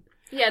chat.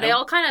 Yeah, they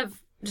all kind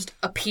of just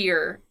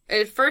appear.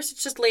 At first,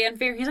 it's just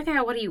Lanfear. He's like,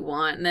 oh, what do you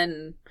want? And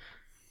then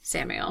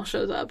Samael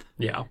shows up.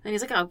 Yeah. And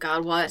he's like, oh,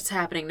 God, what's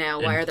happening now?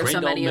 Why and are there so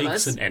Graendal many of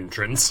makes us? an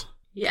entrance.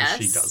 Yes.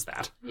 She does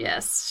that.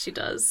 Yes, she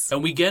does.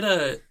 And we get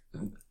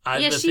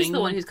she's the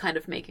one who's kind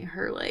of making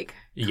her, like,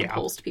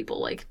 compulsed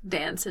people, like,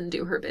 dance and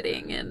do her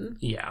bidding. And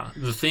yeah.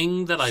 The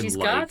thing that she's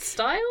got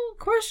style?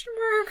 Question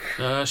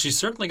mark? She's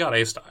certainly got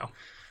a style.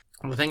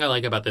 The thing I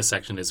like about this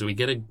section is we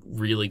get a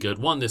really good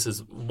one. This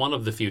is one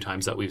of the few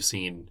times that we've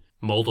seen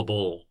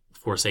multiple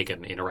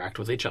Forsaken interact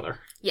with each other.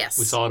 Yes.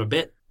 We saw it a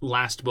bit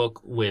last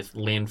book with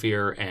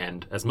Lanfear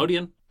and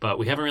Asmodean, but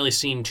we haven't really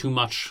seen too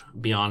much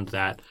beyond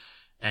that.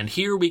 And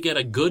here we get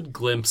a good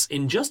glimpse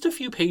in just a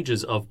few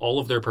pages of all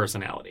of their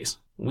personalities.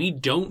 We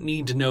don't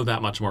need to know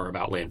that much more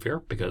about Lanfear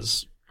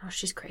because... oh,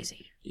 she's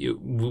crazy.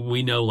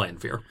 We know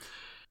Lanfear.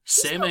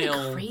 She's not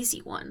the crazy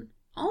one.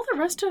 All the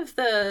rest of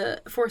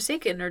the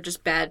Forsaken are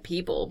just bad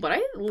people, but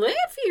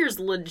Lanfear's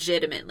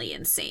legitimately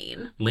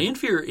insane.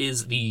 Lanfear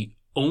is the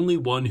only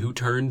one who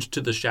turned to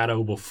the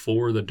shadow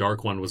before the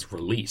Dark One was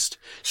released.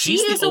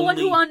 She's the one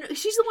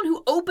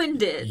who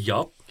opened it.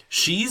 Yup.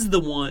 She's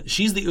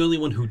the only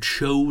one who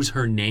chose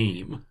her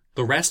name.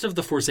 The rest of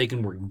the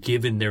Forsaken were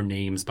given their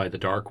names by the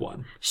Dark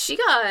One. She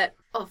got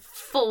a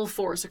full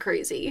force of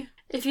crazy.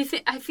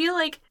 I feel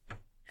like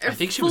I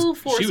think she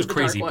was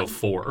crazy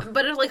before.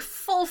 But it, like,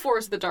 full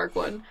force of the Dark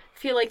One.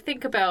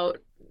 Think about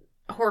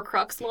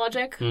Horcrux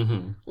logic.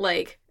 Mm-hmm.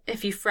 Like,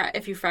 if you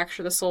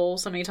fracture the soul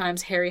so many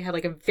times, Harry had,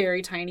 like, a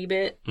very tiny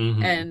bit.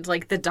 Mm-hmm. And,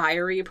 like, the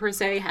diary, per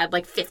se, had,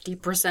 like,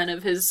 50%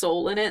 of his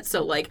soul in it.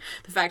 So, like,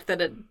 the fact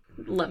that an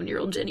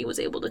 11-year-old Ginny was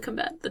able to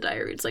combat the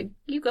diary, it's like,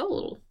 you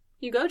go,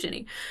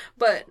 Ginny.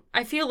 But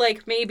I feel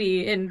like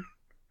maybe in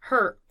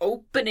her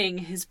opening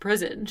his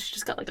prison, she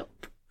just got, like, a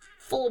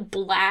full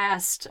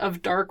blast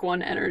of Dark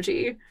One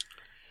energy,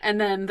 and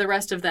then the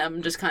rest of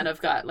them just kind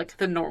of got, like,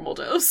 the normal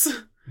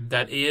dose.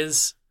 That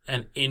is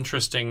an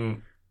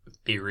interesting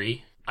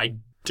theory. I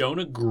don't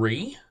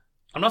agree.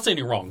 I'm not saying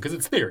you're wrong, because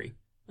it's theory.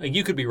 Like,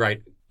 you could be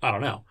right. I don't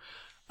know.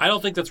 I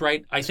don't think that's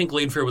right. I think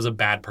Lanfear was a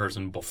bad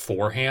person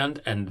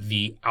beforehand, and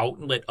the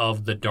outlet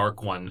of the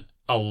Dark One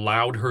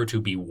allowed her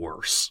to be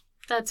worse.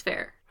 That's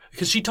fair.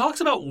 Because she talks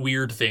about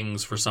weird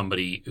things for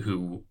somebody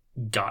who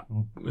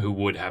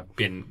would have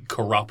been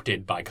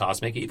corrupted by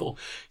cosmic evil.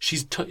 She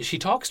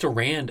talks to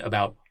Rand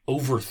about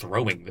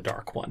overthrowing the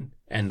Dark One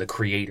and the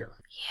Creator.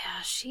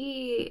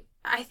 Yeah,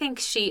 I think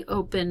she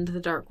opened the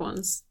Dark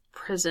One's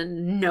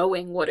prison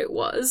knowing what it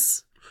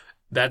was.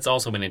 That's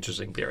also an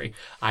interesting theory.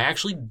 I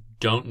actually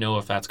don't know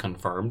if that's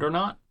confirmed or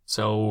not.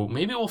 So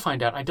maybe we'll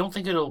find out. I don't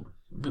think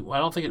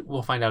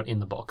we'll find out in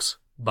the books,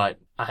 but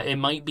it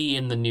might be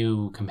in the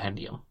new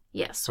compendium.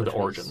 Yes. or the which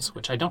was- origins,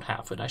 which I don't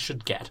have, but I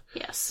should get.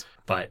 Yes.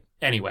 But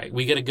anyway,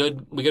 we get a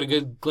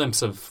good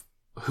glimpse of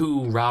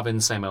who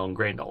Robin, Samael, and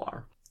Grendel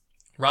are.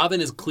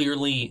 Robin is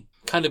clearly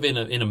kind of in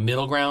a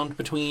middle ground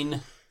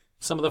between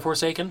some of the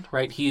Forsaken,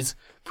 right? He's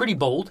pretty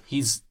bold.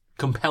 He's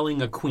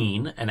compelling a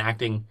queen and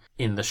acting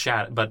in the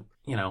shadow, but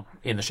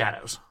in the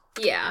shadows.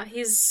 Yeah,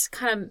 he's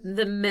kind of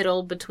the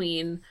middle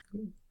between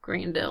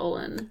Grendel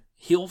and...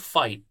 He'll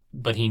fight,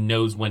 but he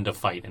knows when to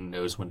fight and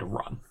knows when to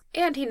run.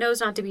 And he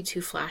knows not to be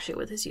too flashy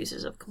with his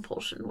uses of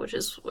compulsion, which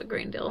is what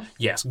Grendel...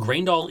 Yes,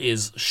 Grendel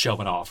is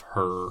showing off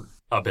her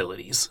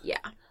abilities. Yeah.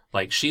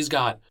 Like, she's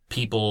got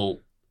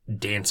people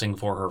dancing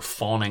for her,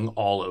 fawning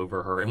all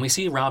over her. And we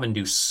see Robin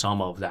do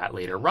some of that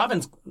later.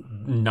 Robin's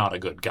not a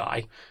good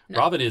guy. No.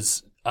 Robin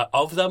is,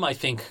 of them, I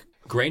think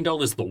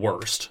Grendel is the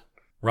worst.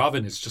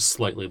 Robin is just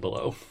slightly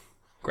below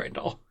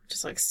Grendel.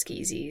 Just like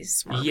skeezy,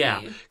 smarmy.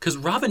 Yeah, because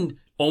Robin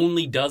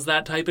only does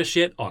that type of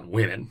shit on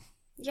women.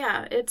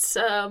 Yeah, it's,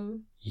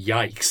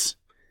 Yikes.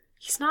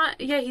 He's not,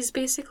 he's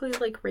basically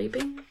like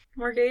raping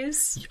more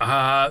gays.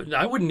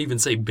 I wouldn't even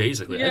say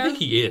basically. Yeah. I think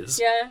he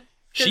is. Yeah.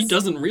 She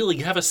doesn't really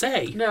have a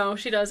say. No,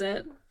 she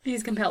doesn't.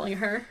 He's compelling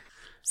her.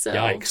 So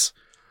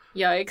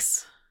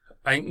Yikes.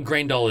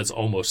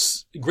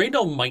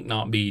 Grendel might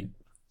not be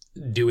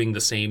doing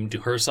the same to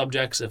her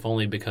subjects, if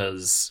only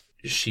because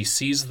she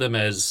sees them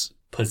as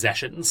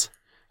possessions,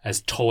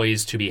 as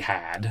toys to be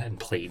had and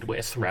played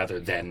with, rather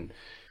than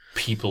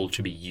people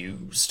to be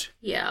used.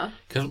 Yeah.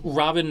 Because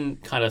Robin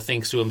kind of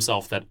thinks to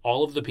himself that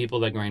all of the people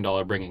that Grendel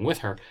are bringing with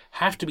her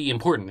have to be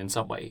important in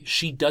some way.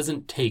 She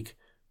doesn't take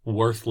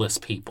worthless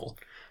people.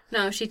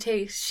 No, she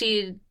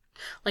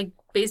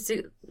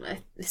basically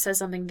says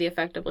something to the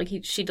effect of, like,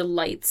 she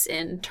delights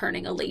in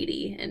turning a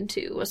lady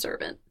into a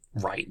servant.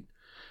 Right.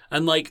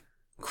 And, like,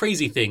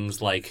 crazy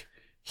things like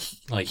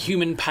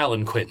human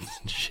palanquins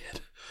and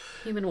shit.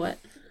 Human what?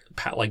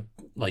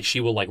 Like she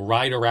will, like,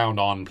 ride around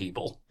on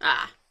people.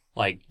 Ah.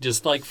 Like,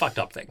 just, like, fucked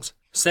up things.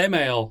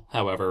 Samael,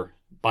 however,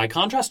 by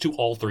contrast to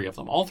all three of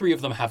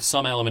them have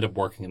some element of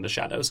working in the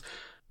shadows.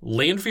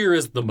 Lanfear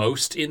is the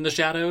most in the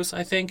shadows,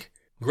 I think.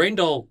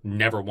 Grendel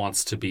never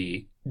wants to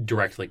be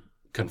directly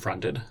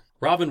confronted.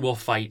 Robin will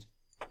fight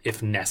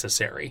if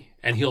necessary,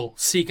 and he'll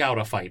seek out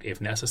a fight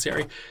if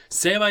necessary.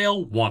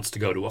 Samael wants to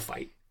go to a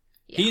fight.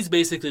 Yeah. He's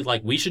basically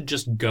like, we should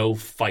just go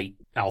fight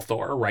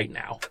Althor right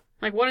now.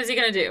 Like, what is he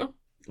going to do?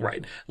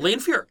 Right.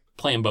 Lanfear,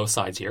 playing both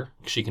sides here,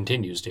 she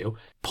continues to,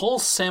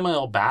 pulls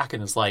Samael back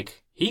and is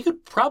like, he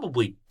could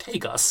probably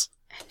take us.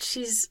 And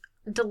she's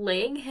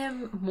delaying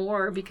him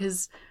more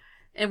because...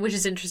 And which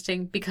is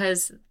interesting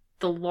because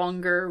the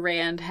longer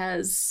Rand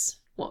has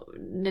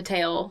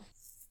Natael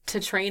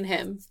to train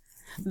him,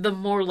 the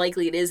more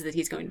likely it is that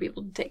he's going to be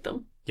able to take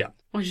them. Yeah.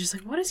 Which is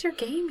like, what is your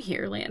game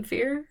here,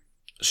 Lanfear?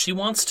 She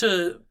wants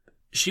to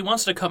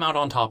come out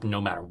on top no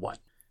matter what.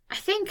 I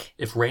think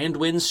if Rand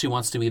wins, she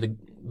wants to be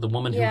the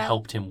woman who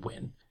helped him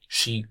win.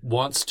 She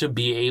wants to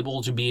be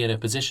able to be in a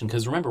position,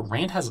 because remember,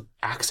 Rand has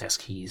access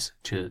keys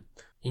to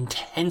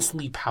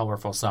intensely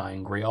powerful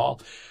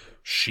sangreal.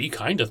 She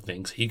kind of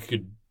thinks he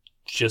could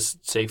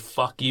just say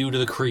fuck you to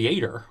the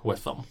creator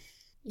with them.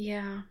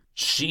 Yeah.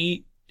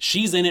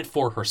 She's in it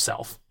for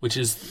herself, which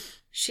is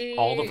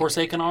all the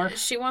Forsaken are.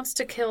 She wants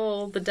to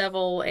kill the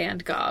devil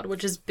and God,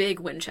 which is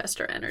big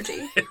Winchester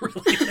energy. It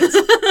really is.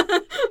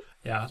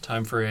 Yeah,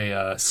 time for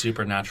a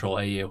supernatural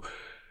AU.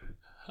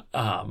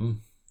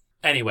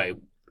 Anyway,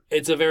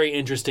 it's a very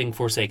interesting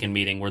Forsaken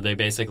meeting where they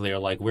basically are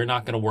like, we're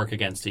not going to work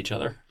against each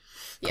other.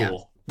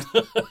 Cool.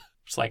 Yeah.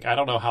 It's like, I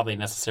don't know how they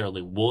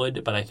necessarily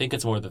would, but I think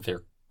it's more that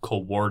they're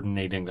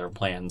coordinating their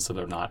plans so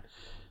they're not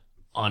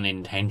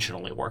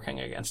unintentionally working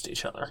against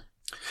each other.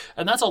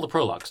 And that's all the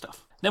prologue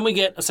stuff. Then we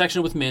get a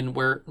section with Min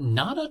where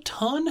not a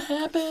ton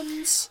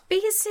happens.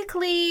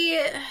 Basically,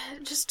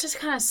 just to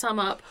kind of sum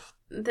up,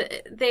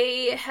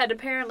 they had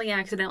apparently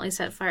accidentally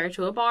set fire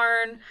to a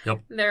barn.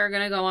 Yep. They're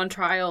going to go on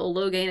trial.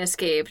 Logain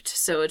escaped,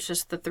 so it's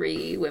just the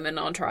three women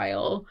on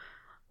trial.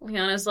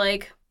 Lyanna's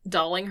like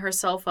dolling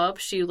herself up.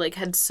 She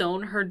had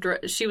sewn her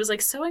dress. She was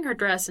sewing her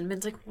dress, and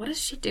Min's like, what is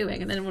she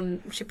doing? And then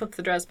when she put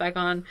the dress back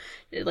on,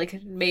 it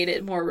made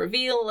it more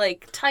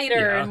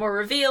tighter and more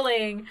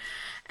revealing.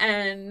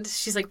 And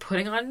she's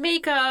putting on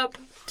makeup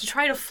to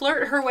try to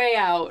flirt her way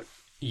out.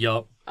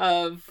 Yup.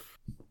 Of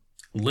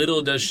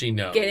little does she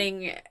know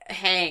getting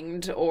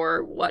hanged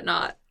or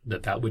whatnot.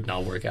 That would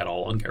not work at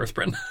all on Gareth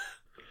Bryn.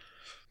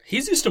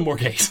 He's used to more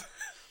gays.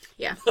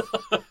 Yeah.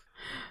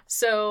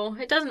 So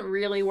it doesn't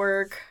really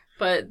work.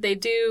 But they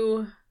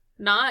do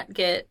not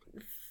get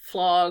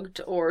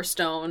flogged or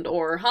stoned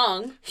or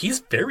hung.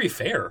 He's very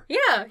fair.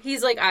 Yeah.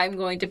 He's like, I'm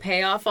going to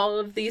pay off all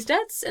of these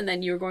debts, and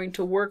then you're going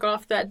to work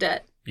off that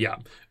debt. Yeah.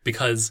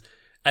 Because,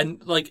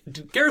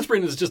 Gareth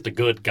Bryn is just a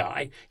good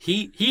guy.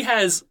 He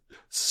has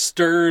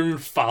stern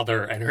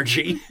father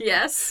energy.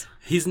 Yes.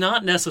 He's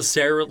not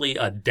necessarily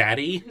a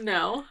daddy.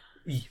 No.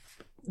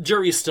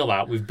 Jury's still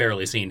out. We've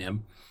barely seen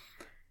him.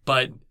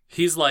 But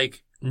he's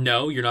like,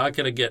 no, you're not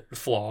going to get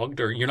flogged,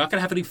 or you're not going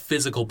to have any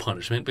physical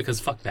punishment, because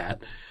fuck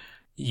that.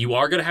 you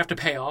are going to have to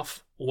pay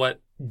off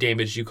what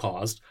damage you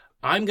caused.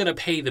 I'm going to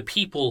pay the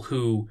people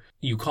who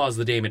you caused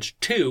the damage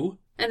to.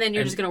 And then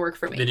you're just going to work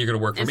for me. Then you're going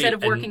to work for me. Instead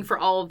of working for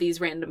all of these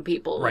random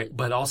people. Right.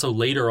 But also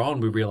later on,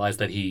 we realize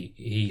that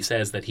he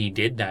says that he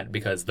did that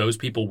because those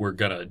people were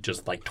going to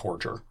just, like,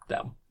 torture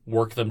them.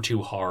 Work them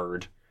too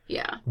hard.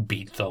 Yeah.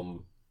 Beat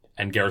them.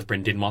 And Gareth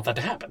Bryn didn't want that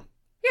to happen.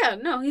 Yeah,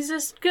 no, he's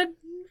just good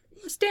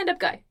stand-up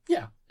guy.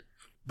 Yeah.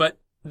 But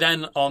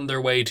then on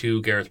their way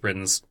to Gareth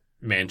Bryn's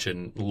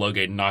mansion,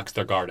 Loghain knocks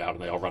their guard out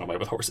and they all run away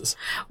with horses.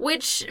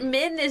 Which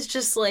Min is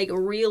just, like,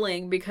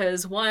 reeling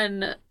because,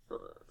 one,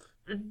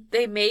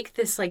 they make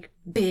this, like,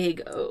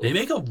 big oath. They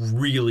make a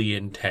really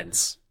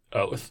intense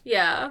oath.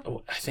 Yeah.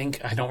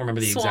 I don't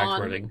remember the exact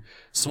wording.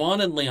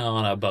 Swan and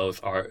Lyanna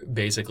both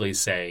basically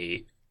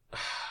say,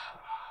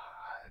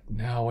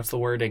 no, what's the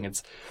wording?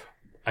 It's,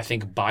 I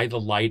think, by the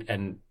light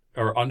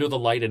or under the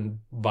light and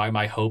by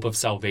my hope of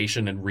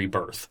salvation and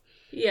rebirth.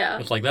 Yeah.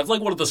 It's like, that's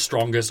like one of the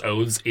strongest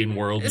oaths in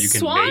world you can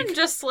Swan make.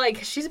 just,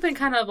 like, she's been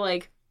kind of,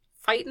 like,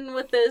 fighting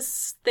with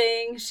this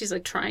thing. She's,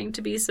 like, trying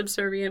to be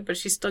subservient, but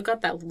she's still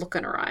got that look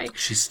in her eye.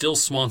 She's still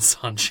Swan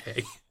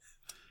Sanche.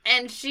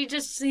 And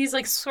he's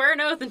like, swear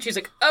an oath, and she's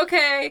like,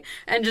 okay,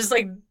 and just,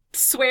 like,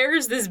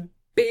 swears this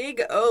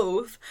big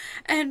oath.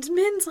 And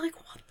Min's like,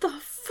 what the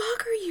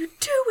fuck are you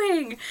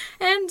doing?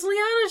 And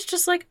Lyanna's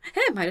just like,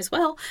 hey, might as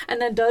well. And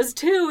then does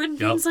too, and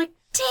Min's like,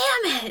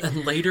 damn it.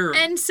 And later...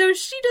 And so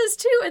she does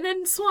too, and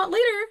then Swan's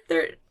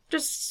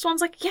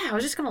like, yeah, I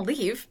was just gonna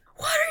leave.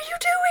 What are you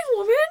doing,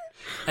 woman?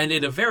 And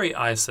in a very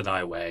Aes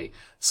Sedai way,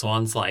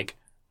 Swan's like,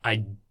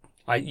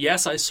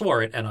 yes, I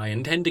swore it, and I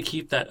intend to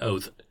keep that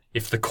oath.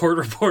 If the court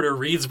reporter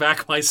reads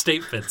back my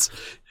statements,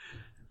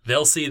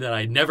 they'll see that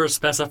I never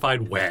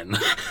specified when.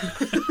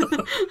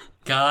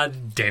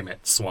 God damn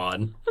it,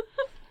 Swan.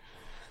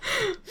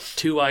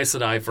 Too Aes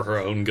Sedai for her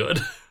own good.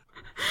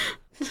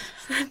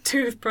 That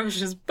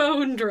toothbrush is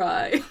bone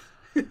dry.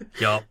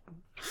 Yup.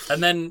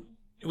 And then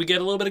we get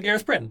a little bit of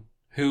Gareth Bryn,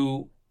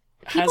 who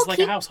has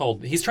a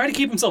household. He's trying to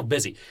keep himself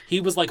busy.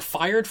 He was like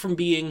fired from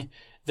being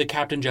the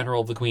Captain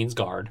General of the Queen's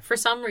Guard. For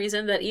some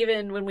reason that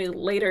even when we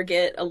later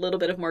get a little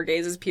bit of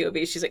Morghase's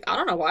POV, she's like, I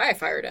don't know why I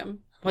fired him.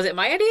 Was it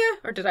my idea?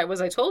 Or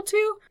was I told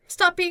to?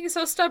 Stop being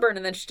so stubborn.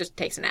 And then she just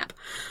takes a nap.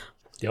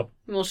 Yep.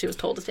 Well, she was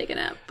told to take a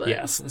nap. But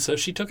yes, and so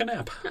she took a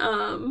nap.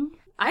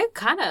 I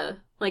kind of,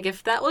 like,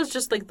 if that was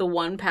just, like, the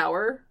one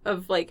power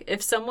of, like,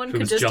 if someone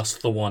could just...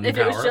 just the one if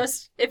power.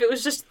 If it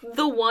was just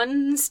the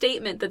one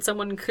statement that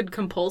someone could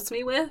compulse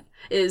me with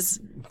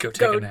is... Go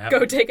take a nap.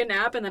 Go take a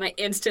nap, and then I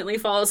instantly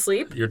fall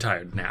asleep. You're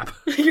tired, nap.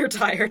 You're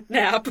tired,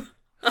 nap.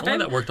 Only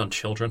that worked on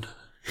children.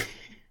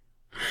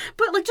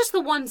 But, like, just the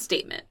one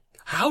statement.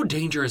 How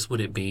dangerous would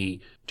it be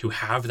to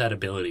have that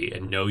ability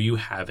and know you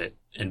have it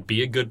and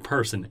be a good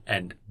person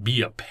and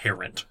be a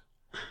parent?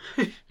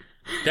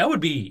 That would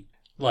be,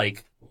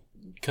 like...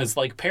 Because,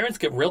 like, parents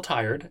get real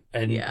tired,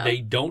 and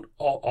they don't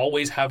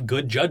always have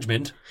good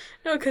judgment.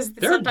 No, because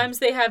sometimes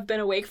they have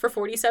been awake for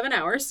 47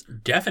 hours.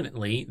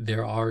 Definitely,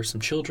 there are some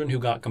children who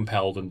got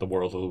compelled in the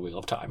world of the Wheel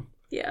of Time.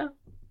 Yeah.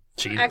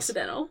 Jesus.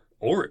 Accidental.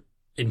 Or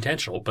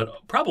intentional,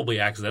 but probably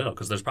accidental,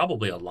 because there's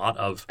probably a lot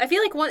of... I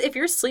feel like if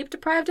you're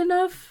sleep-deprived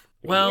enough,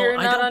 well, you're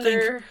not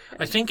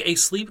I think a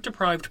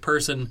sleep-deprived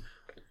person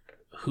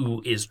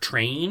who is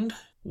trained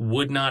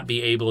would not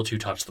be able to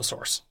touch the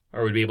source,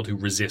 or would be able to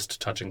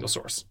resist touching the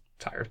source.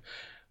 Tired.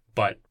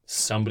 But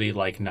somebody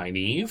like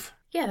Nynaeve,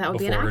 that would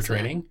be an before her accident.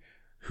 training,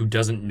 who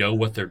doesn't know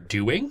what they're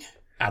doing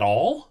at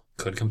all,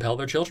 could compel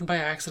their children by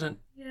accident.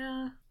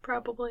 Yeah,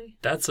 probably.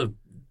 That's a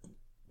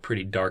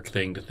pretty dark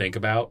thing to think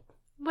about.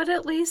 But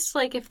at least,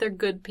 like, if they're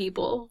good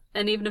people,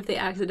 and even if they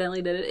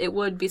accidentally did it, it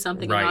would be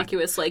something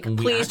innocuous, like,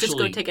 please just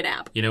go take a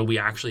nap. You know, we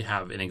actually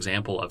have an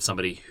example of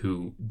somebody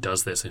who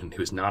does this and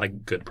who's not a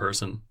good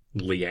person,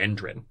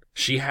 Liandrin.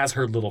 She has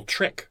her little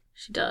trick.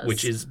 She does.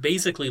 Which is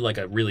basically like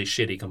a really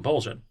shitty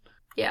compulsion.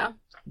 Yeah.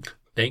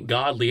 Thank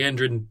God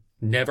Liandrin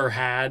never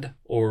had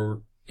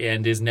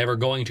and is never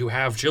going to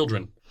have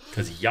children.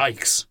 Because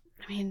yikes.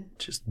 I mean...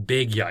 Just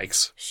big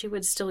yikes. She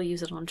would still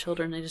use it on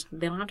children.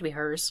 They don't have to be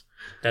hers.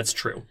 That's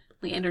true.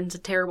 Liandrin's a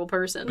terrible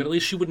person. But at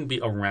least she wouldn't be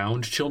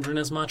around children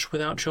as much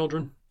without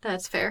children.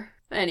 That's fair.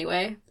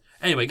 Anyway,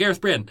 Gareth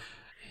Bryn.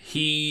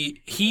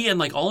 He and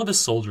like all of his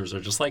soldiers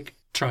are just like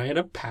trying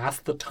to pass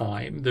the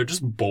time. They're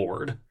just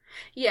bored.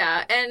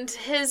 Yeah, and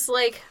his,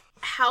 like,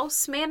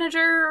 house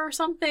manager or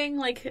something,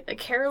 like,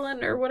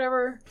 Carolyn or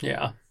whatever.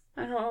 Yeah.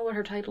 I don't know what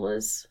her title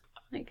is.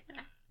 Like,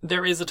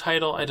 there is a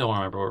title. I don't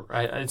remember.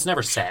 It's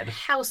never said.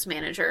 House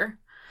manager.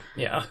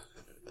 Yeah.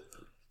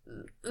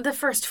 The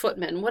first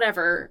footman,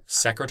 whatever.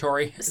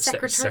 Secretary?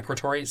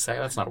 Secretary?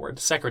 That's not a word.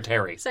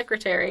 Secretary.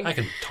 I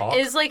can talk.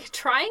 Is, like,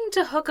 trying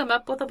to hook him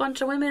up with a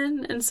bunch of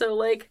women, and so,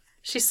 like,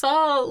 she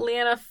saw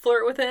Lyanna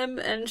flirt with him,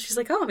 and she's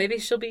like, oh, maybe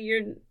she'll be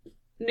your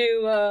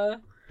new,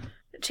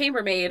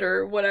 chambermaid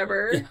or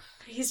whatever. Yeah.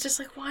 He's just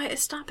like, why?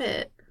 Stop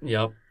it.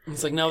 Yep.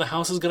 He's like, no, the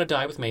house is going to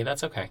die with me.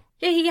 That's okay.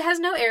 Yeah, he has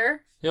no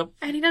heir. Yep.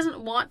 And he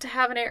doesn't want to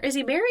have an heir. Is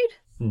he married?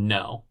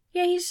 No.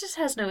 Yeah, he just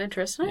has no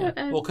interest.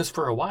 Yeah. Well, because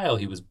for a while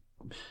he was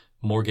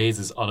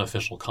Morghase's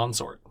unofficial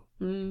consort.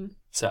 Mm.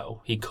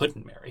 So he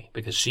couldn't marry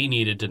because she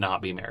needed to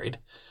not be married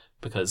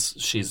because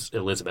she's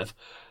Elizabeth.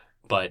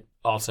 But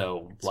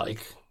also,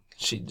 like,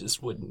 she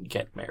just wouldn't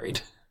get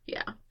married.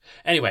 Yeah.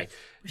 Anyway.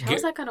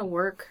 How's that going to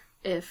work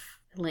if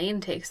Elaine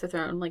takes the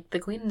throne? Like, the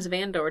Queens of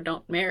Andor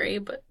don't marry,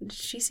 but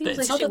she seems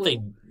like she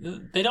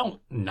would. They don't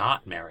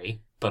not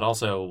marry, but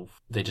also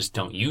they just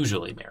don't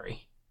usually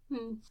marry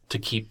to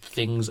keep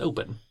things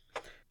open.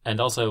 And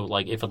also,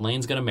 like, if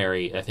Elaine's going to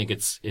marry, I think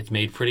it's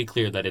made pretty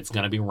clear that it's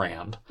going to be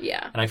Rand.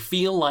 Yeah. And I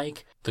feel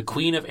like the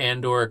Queen of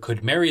Andor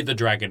could marry the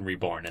Dragon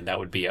Reborn, and that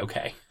would be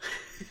okay.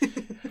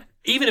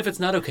 Even if it's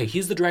not okay,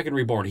 he's the Dragon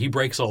Reborn. He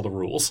breaks all the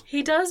rules.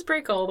 He does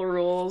break all the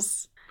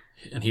rules.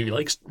 And he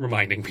likes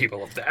reminding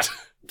people of that.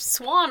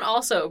 Swan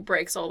also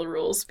breaks all the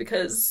rules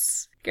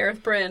because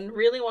Gareth Bryn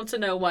really wants to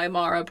know why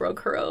Mara broke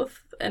her oath.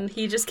 And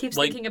he just keeps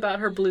thinking about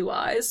her blue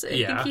eyes.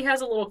 I think he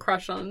has a little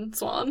crush on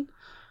Swan.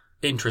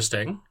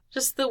 Interesting.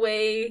 Just the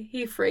way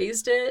he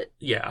phrased it.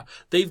 Yeah.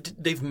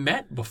 They've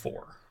met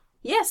before.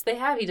 Yes, they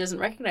have. He doesn't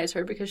recognize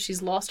her because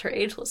she's lost her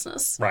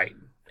agelessness. Right.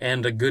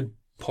 And a good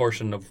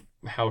portion of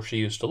how she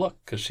used to look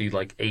because she,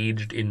 like,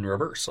 aged in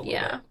reverse a little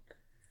bit.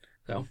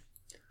 So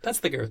that's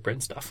the Gareth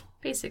Bryn stuff.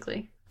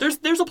 Basically.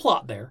 There's a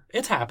plot there.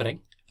 It's happening.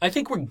 I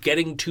think we're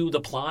getting to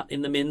the plot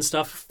in the Min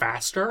stuff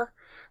faster.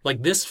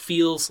 Like, this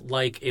feels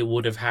like it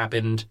would have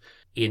happened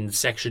in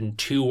section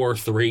 2 or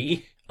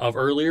 3 of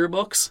earlier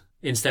books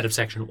instead of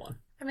section 1.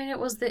 I mean, it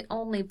was the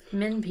only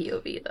Min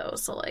POV, though,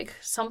 so, like,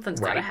 something's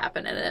got to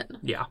happen in it.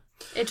 Yeah.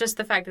 It's just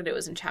the fact that it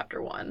was in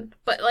chapter 1.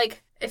 But,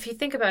 like, if you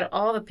think about it,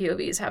 all the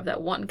POVs have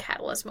that one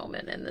catalyst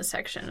moment in this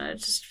section, and it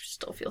just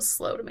still feels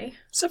slow to me.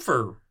 Except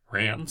for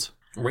Rand's.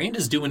 Rand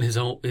is doing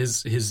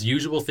his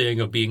usual thing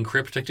of being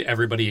cryptic to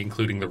everybody,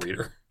 including the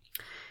reader.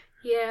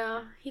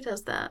 Yeah, he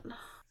does that.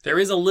 There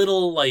is a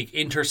little, like,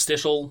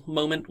 interstitial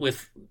moment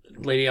with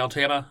Lady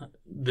Altama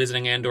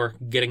visiting Andor,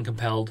 getting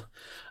compelled.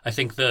 I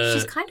think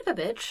She's kind of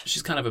a bitch.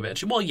 She's kind of a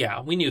bitch. Well,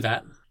 yeah, we knew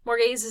that.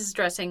 Morghaze is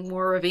dressing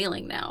more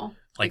revealing now.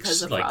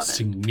 Because of Robin.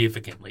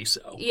 Significantly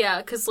so. Yeah,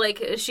 because,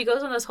 like, she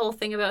goes on this whole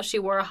thing about she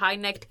wore a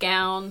high-necked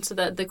gown so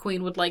that the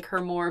queen would like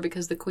her more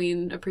because the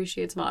queen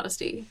appreciates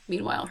modesty.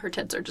 Meanwhile, her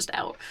tits are just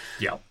out.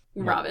 Yeah.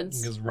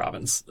 Robin's. Because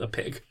Robin's a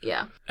pig.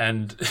 Yeah.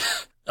 And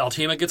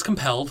Altama gets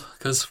compelled,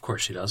 because of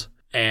course she does.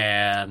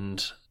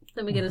 And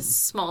then we get a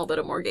small bit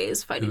of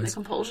Morghaze fighting the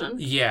compulsion.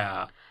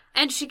 Yeah.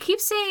 And she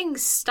keeps saying,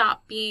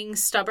 stop being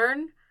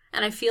stubborn.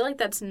 And I feel like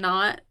that's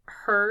not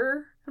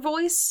her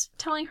voice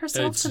telling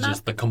herself it's to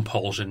just the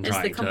compulsion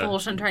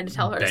trying to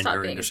tell her to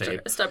stop being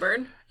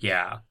stubborn.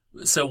 Yeah.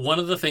 So one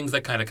of the things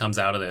that kind of comes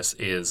out of this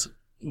is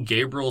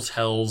Gabriel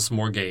tells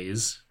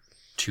Morghaze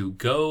to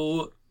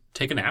go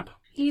take a nap.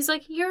 He's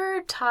like,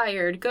 you're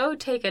tired. Go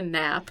take a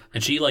nap.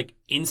 And she, like,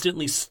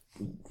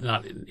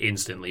 not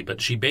instantly,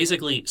 but she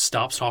basically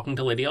stops talking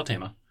to Lady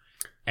Altama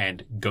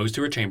and goes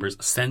to her chambers,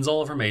 sends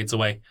all of her maids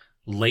away,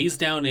 lays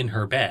down in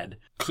her bed,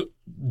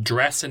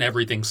 dress and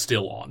everything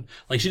still on.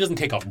 Like, she doesn't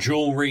take off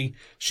jewelry.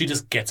 She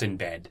just gets in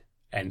bed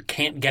and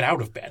can't get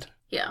out of bed.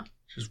 Yeah.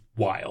 Which is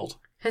wild.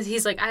 Because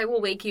he's like, I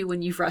will wake you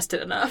when you've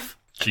rested enough.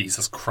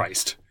 Jesus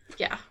Christ.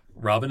 Yeah.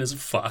 Robin is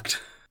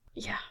fucked.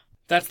 Yeah.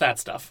 That's that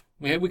stuff.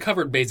 We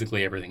covered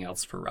basically everything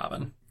else for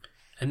Robin.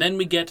 And then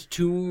we get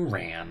to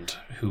Rand,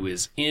 who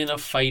is in a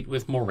fight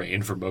with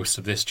Moiraine for most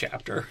of this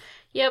chapter.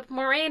 Yep,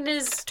 Moiraine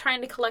is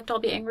trying to collect all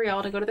the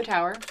Angreal to go to the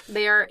tower.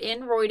 They are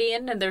in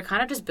Rhuidean, and they're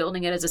kind of just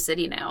building it as a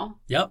city now.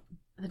 Yep.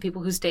 The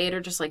people who stayed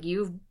are just like,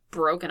 you've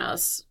broken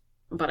us,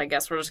 but I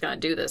guess we're just going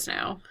to do this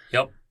now.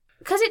 Yep.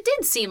 Because it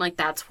did seem like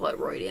that's what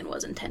Rhuidean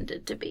was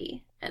intended to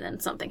be, and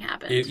then something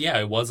happened.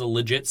 It was a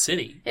legit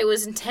city. It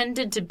was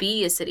intended to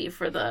be a city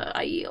for the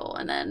Aiel,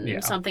 and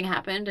then something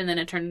happened, and then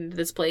it turned into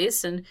this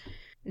place, and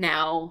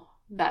now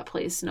that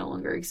place no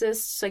longer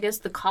exists. I guess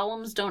the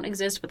columns don't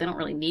exist, but they don't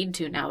really need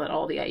to now that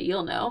all the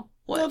Aiel know.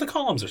 No, the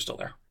columns are still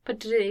there. But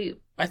do they...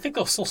 I think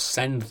they'll still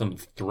send them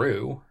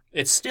through.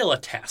 It's still a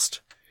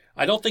test.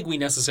 I don't think we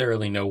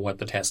necessarily know what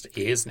the test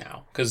is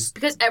now. Because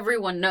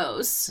everyone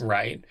knows.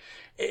 Right.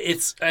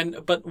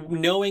 But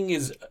knowing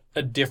is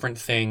a different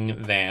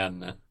thing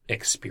than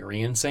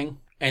experiencing.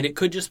 And it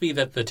could just be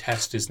that the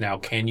test is now,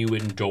 can you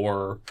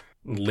endure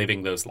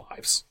living those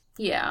lives?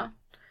 Yeah.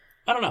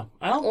 I don't know.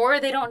 Or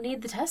they don't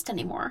need the test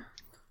anymore.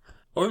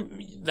 Or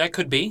that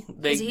could be.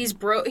 He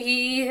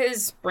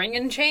is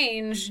bringing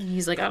change. And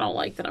he's like, I don't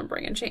like that I'm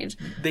bringing change.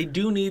 They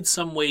do need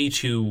some way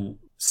to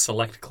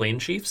select clan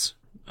chiefs.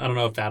 I don't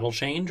know if that'll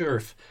change or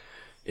if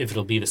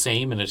it'll be the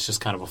same and it's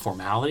just kind of a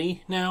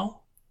formality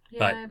now. Yeah,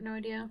 but I have no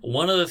idea.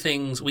 One of the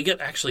things, we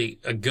get actually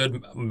a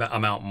good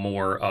amount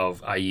more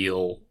of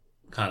Aiel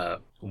kind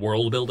of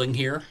world building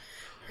here.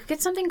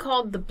 Get something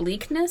called the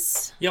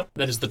bleakness. Yep,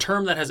 that is the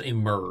term that has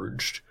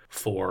emerged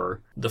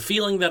for the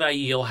feeling that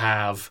Aiel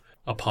have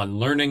upon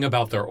learning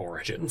about their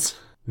origins.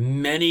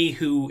 Many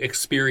who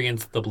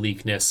experience the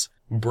bleakness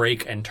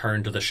break and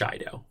turn to the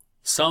Shido.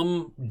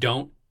 Some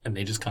don't, and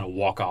they just kind of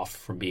walk off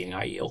from being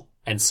Aiel.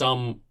 And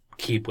some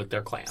keep with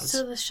their clans.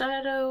 So the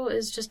Shido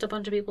is just a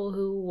bunch of people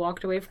who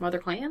walked away from other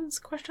clans? ?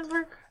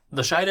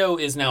 The Shido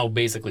is now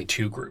basically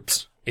two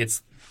groups.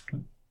 It's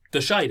the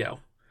Shido.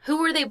 Who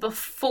were they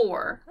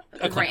before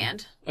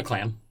Rand? A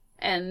clan.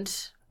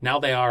 And Now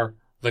they are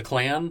the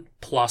clan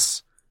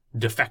plus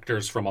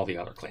defectors from all the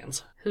other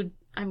clans. who?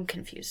 I'm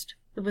confused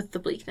with the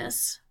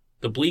bleakness.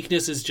 The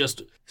bleakness is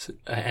just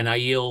an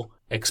Aiel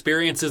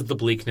experiences the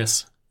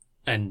bleakness,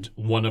 and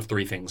one of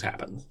three things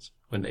happens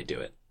when they do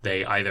it.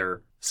 They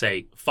either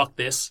say, fuck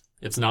this,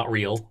 it's not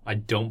real, I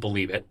don't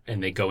believe it,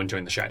 and they go and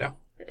join the Shido.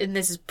 And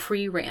this is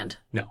pre-Rand.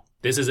 No.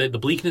 The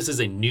bleakness is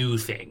a new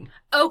thing.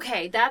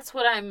 Okay, that's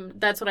what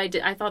I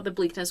did. I thought the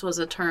bleakness was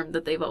a term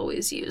that they've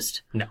always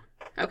used. No.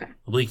 Okay.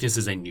 Bleakness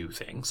is a new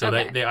thing. So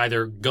Okay. they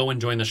either go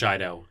and join the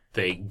Shido,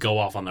 they go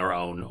off on their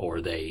own, or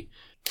they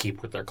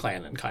keep with their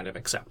clan and kind of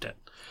accept it.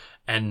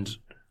 And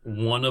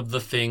one of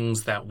the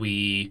things that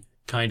we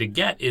kind of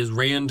get is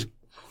Rand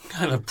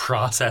kind of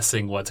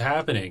processing what's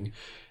happening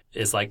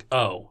is like,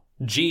 oh,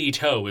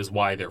 G-Toe is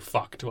why they're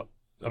fucked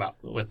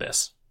with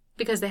this.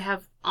 Because they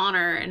have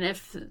honor, and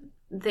if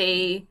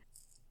they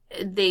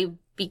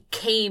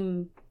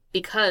became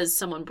because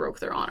someone broke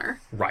their honor.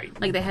 Right.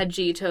 Like they had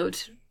G-Toe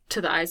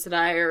to the Aes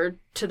Sedai or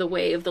to the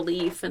Way of the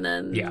Leaf, and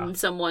then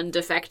someone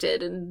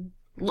defected and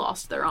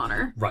lost their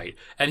honor. Right.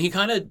 And he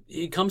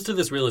comes to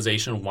this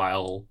realization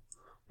while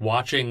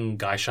watching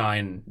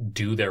Gaishain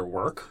do their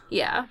work.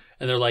 Yeah.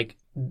 And they're like,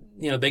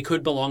 they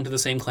could belong to the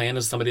same clan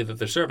as somebody that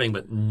they're serving,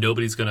 but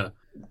nobody's gonna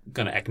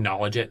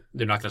acknowledge it.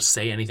 They're not gonna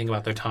say anything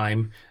about their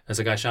time as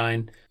a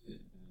Gaishain.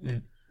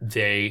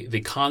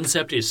 The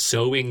concept is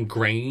so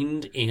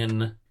ingrained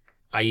in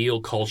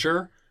Aiel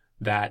culture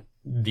that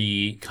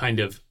the kind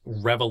of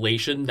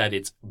revelation that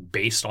it's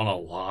based on a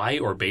lie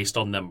or based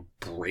on them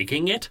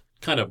breaking it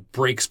kind of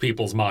breaks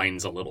people's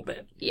minds a little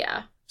bit.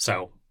 Yeah.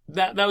 So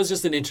that was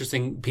just an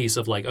interesting piece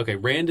of like, okay,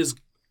 Rand is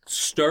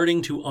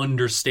starting to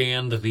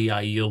understand the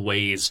Aiel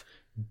ways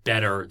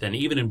better than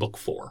even in book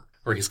 4,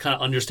 where he's kind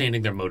of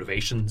understanding their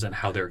motivations and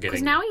how they're getting.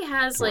 Because now he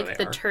has where like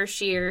they the are.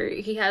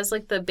 tertiary, he has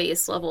like the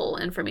base level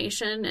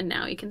information, and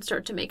now he can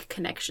start to make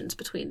connections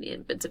between the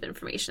bits of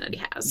information that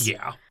he has.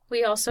 Yeah.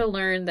 We also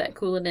learned that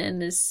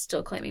Couladin is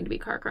still claiming to be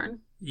Karkarn.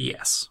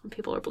 Yes. And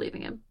people are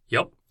believing him.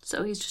 Yep.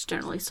 So he's just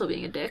generally still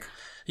being a dick.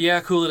 Yeah,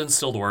 Couladin's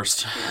still the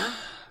worst. Yeah.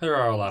 There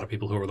are a lot of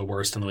people who are the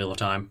worst in the Wheel of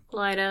Time.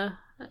 Lyda,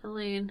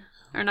 Elaine,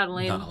 or not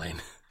Elaine. Not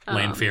Elaine.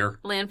 Lanfear.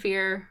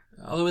 Lanfear.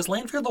 Although, is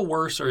Lanfear the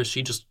worst, or is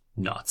she just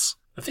nuts?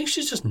 I think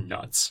she's just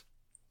nuts.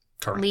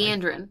 Currently.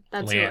 Leandrin.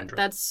 Leandrin.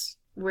 That's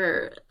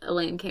where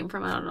Elaine came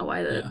from. I don't know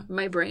why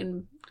my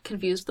brain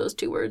confused those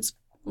two words.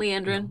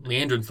 Leandrin.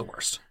 Leandrin's the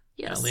worst.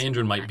 Yes. Yeah,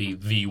 Leandrin might be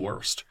the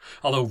worst.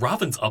 Although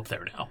Robin's up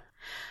there now.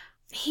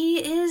 He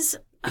is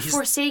a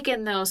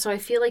Forsaken, though, so I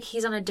feel like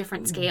he's on a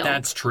different scale.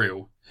 That's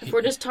true. If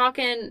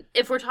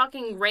we're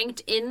talking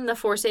ranked in the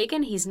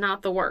Forsaken, he's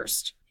not the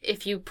worst.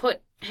 If you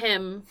put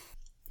him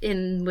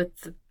in with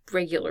the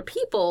regular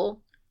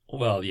people...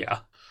 Well, yeah.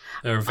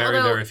 There are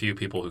very few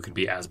people who can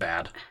be as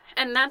bad.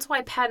 And that's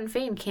why Padden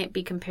Fane can't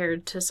be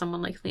compared to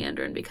someone like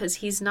Leandrin, because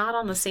he's not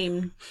on the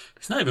same...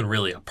 He's not even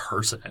really a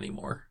person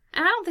anymore.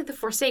 And I don't think the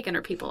Forsaken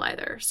are people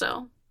either,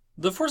 so...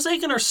 The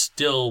Forsaken are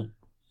still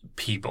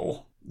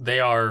people.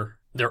 They're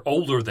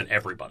older than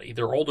everybody.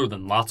 They're older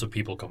than lots of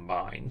people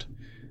combined.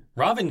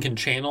 Robin can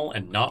channel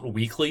and not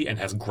weakly and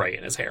has gray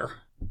in his hair.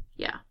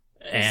 Yeah.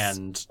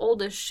 And... He's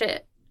old as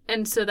shit.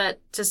 And so that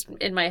just,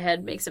 in my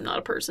head, makes him not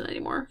a person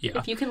anymore. Yeah.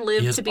 If you can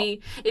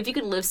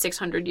live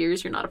 600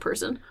 years, you're not a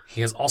person.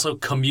 He has also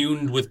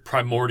communed with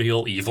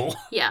primordial evil.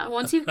 Yeah,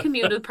 once you've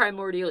communed with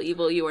primordial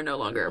evil, you are no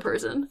longer a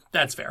person.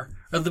 That's fair.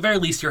 At the very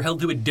least, you're held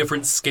to a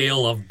different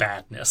scale of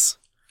badness.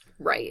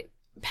 Right.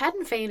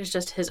 Padden Fane is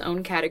just his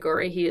own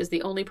category. He is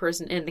the only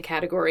person in the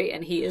category,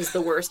 and he is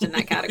the worst in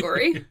that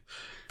category.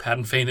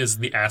 Padden Fane is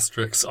the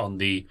asterisk on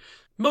the...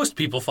 Most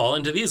people fall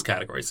into these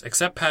categories,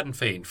 except Padden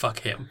Fane. Fuck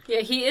him.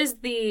 Yeah, he is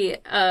the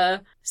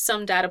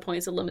some data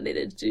points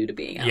eliminated due to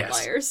being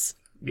outliers.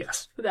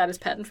 Yes. That is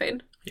Padden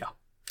Fane. Yeah.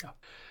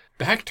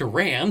 Back to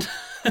Rand.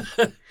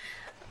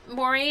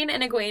 Moiraine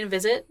and Egwene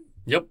visit.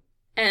 Yep.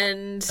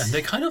 And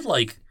they kind of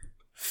like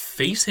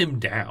face him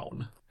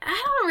down.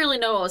 I don't really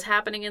know what was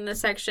happening in this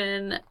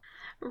section.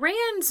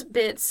 Rand's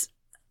bits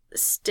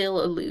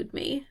still elude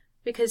me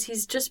because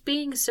he's just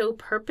being so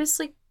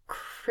purposely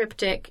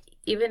cryptic,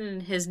 even in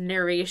his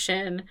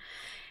narration,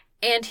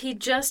 and he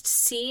just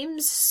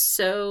seems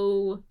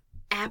so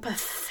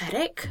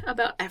apathetic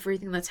about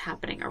everything that's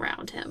happening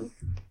around him.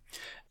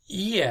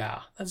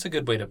 Yeah, that's a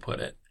good way to put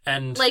it.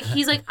 And like,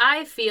 he's like,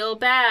 I feel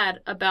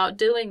bad about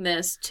doing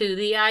this to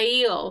the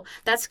Aiel.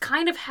 That's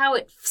kind of how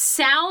it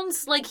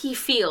sounds like he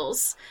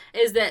feels,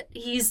 is that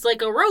he's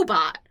like a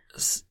robot.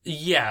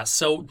 Yeah,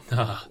 so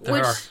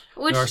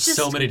Which there are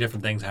so many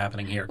different things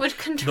happening here. Which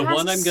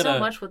contrasts so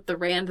much with the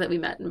Rand that we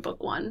met in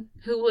book 1,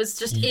 who was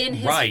just in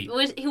his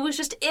who was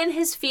just in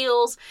his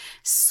feels,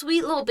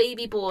 sweet little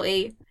baby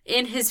boy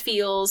in his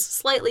feels,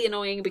 slightly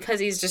annoying because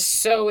he's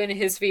just so in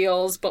his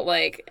feels, but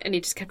like, and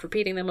he just kept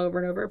repeating them over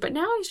and over. But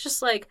now he's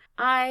just like,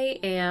 I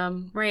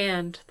am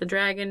Rand, the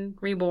Dragon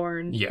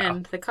Reborn,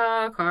 and the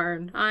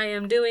Ka-Karn. I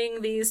am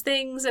doing these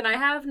things, and I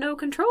have no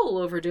control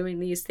over doing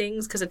these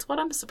things because it's what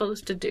I'm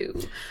supposed to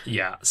do.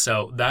 Yeah,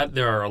 so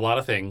there are a lot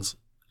of things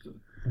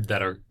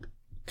that are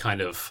kind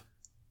of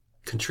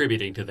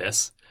contributing to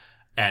this.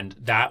 And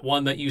that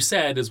one that you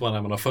said is what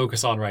I'm going to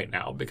focus on right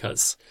now,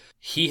 because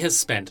he has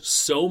spent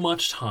so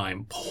much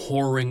time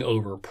poring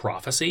over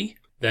prophecy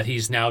that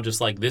he's now just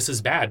like, this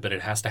is bad, but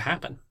it has to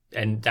happen.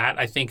 And that,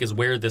 I think, is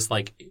where this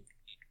like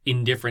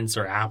indifference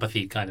or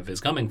apathy kind of is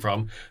coming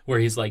from, where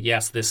he's like,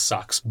 yes, this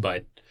sucks,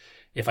 but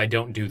if I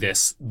don't do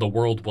this, the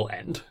world will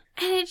end.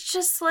 And it's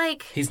just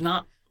like... He's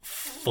not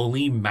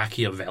fully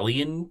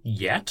Machiavellian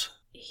yet.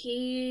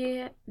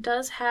 He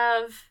does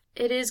have...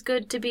 It is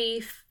good to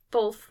be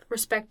both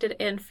respected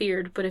and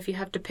feared, but if you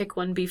have to pick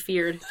one, be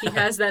feared. He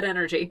has that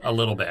energy. A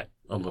little bit.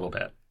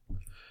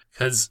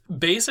 Because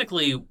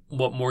basically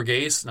what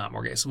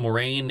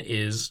Moiraine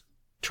is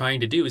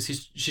trying to do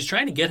is she's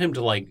trying to get him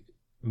to like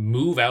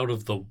move out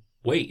of the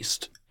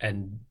waste,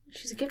 and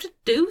she's like, you have to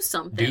do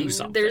something.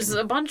 There's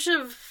a bunch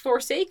of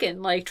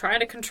Forsaken like trying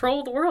to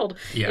control the world.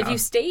 If you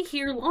stay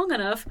here long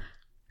enough,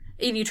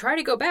 if you try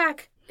to go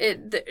back,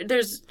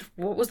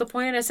 what was the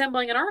point in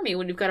assembling an army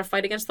when you've got to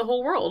fight against the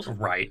whole world?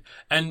 Right.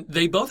 And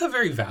they both have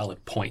very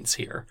valid points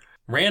here.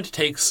 Rand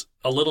takes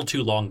a little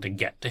too long to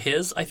get to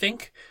his, I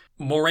think.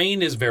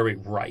 Moiraine is very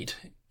right.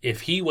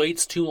 If he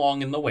waits too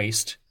long in the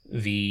waste,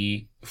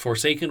 the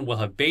Forsaken will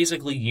have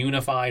basically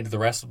unified the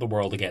rest of the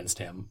world against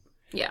him.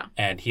 Yeah.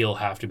 And he'll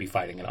have to be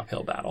fighting an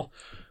uphill battle.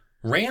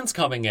 Rand's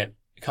coming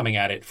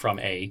at it from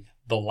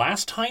the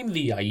last time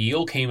the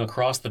Aiel came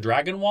across the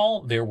Dragon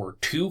Wall, there were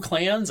 2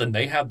 clans and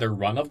they had their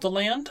run of the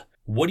land.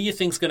 What do you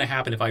think's going to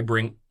happen if I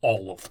bring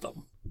all of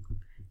them?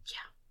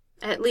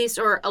 Yeah. At least,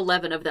 or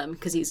 11 of them,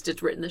 because he's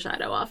just written the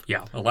shadow off.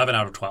 Yeah, 11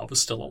 out of 12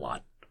 is still a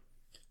lot.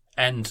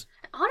 And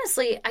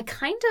honestly, I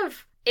kind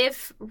of...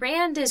 If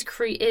Rand is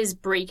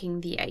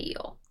breaking the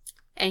Aiel,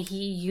 and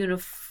he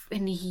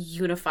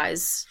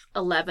unifies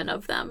 11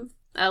 of them,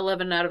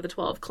 11 out of the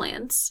 12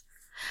 clans,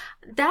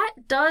 that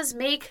does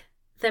make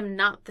them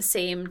not the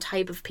same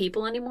type of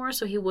people anymore,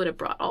 so he would have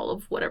brought all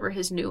of whatever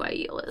his new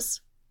Aiel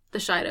is. The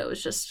Shido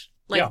is just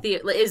like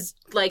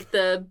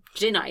the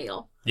Jin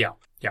Aiel. Yeah.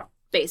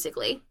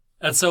 Basically.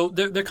 And so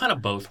they're kind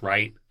of both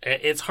right.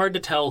 It's hard to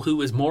tell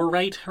who is more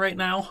right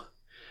now,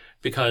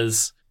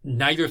 because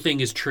neither thing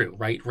is true,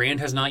 right?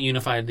 Rand has not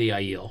unified the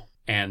Aiel,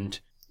 and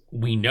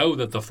we know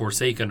that the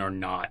Forsaken are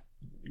not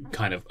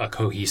kind of a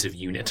cohesive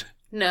unit.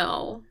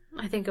 No.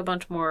 I think a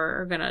bunch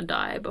more are going to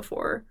die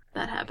before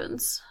that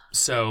happens.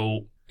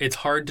 So it's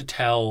hard to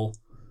tell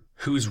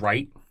who's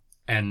right,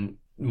 and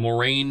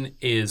Moiraine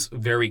is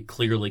very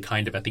clearly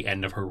kind of at the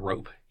end of her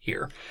rope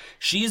here.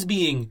 She's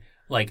being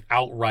like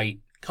outright,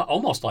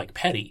 almost like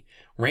petty.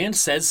 Rand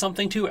says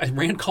something to her, and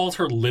Rand calls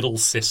her little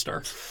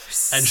sister.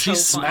 And she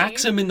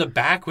smacks him in the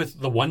back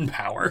with the one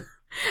power.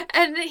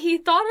 And he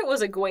thought it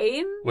was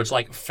Egwene. Which,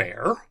 like,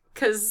 fair.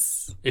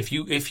 Because...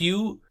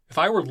 If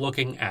I were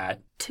looking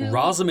at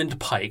Rosamund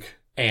Pike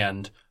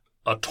and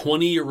a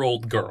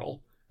 20-year-old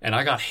girl, and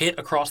I got hit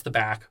across the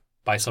back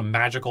by some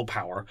magical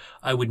power,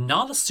 I would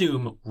not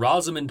assume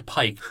Rosamund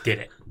Pike did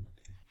it.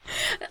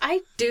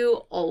 I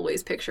do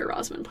always picture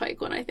Rosamund Pike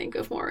when I think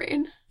of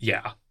Moiraine.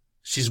 Yeah.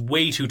 She's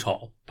way too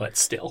tall, but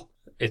still.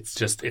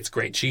 It's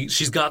great.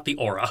 She's got the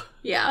aura.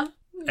 Yeah.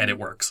 And it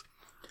works.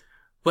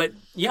 But,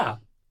 yeah.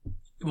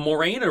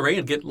 Moiraine and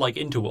Rand get, like,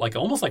 into, like,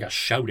 almost like a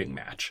shouting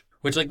match.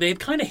 Which, like, they had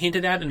kind of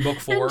hinted at in book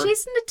 4. And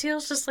Jason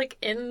Natille's just, like,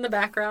 in the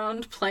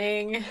background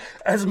playing...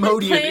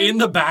 Asmodean in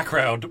the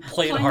background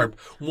playing harp.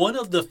 One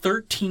of the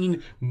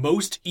 13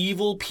 most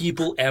evil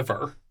people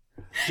ever.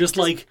 Just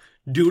like,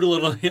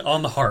 doodling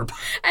on the harp.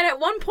 And at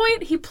one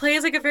point, he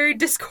plays, like, a very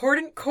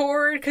discordant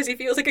chord because he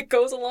feels like it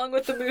goes along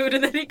with the mood,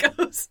 and then he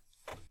goes...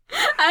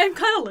 I'm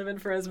kind of living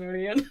for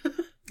Asmodean.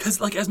 Because,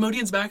 like,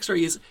 Asmodean's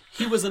backstory is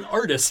he was an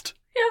artist.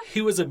 Yeah.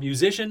 He was a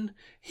musician.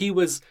 He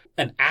was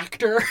an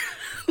actor.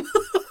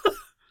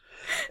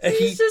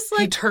 He's just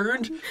like, he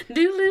turned...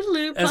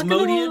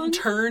 Asmodean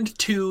turned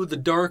to the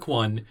Dark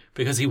One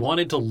because he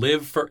wanted to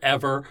live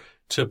forever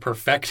to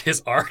perfect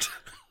his art.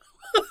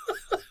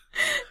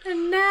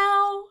 And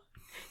now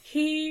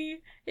he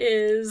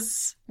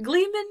is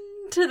gleaming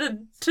to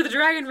the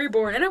Dragon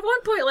Reborn. And at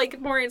one point,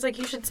 like, Maureen's like,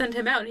 you should send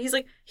him out. And he's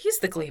like, he's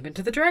the gleaming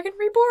to the Dragon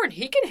Reborn.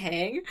 He can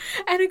hang.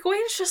 And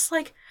Egwene's just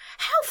like,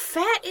 how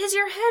fat is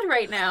your head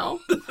right now?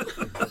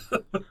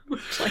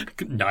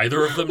 Like,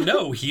 neither of them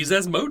know. He's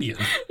Asmodean.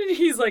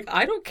 He's like,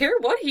 I don't care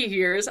what he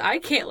hears. I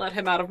can't let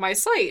him out of my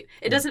sight.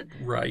 It doesn't...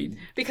 Right.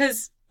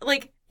 Because,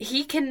 like,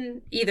 he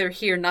can either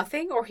hear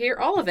nothing or hear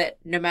all of it.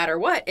 No matter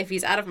what. If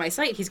he's out of my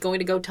sight, he's going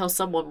to go tell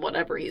someone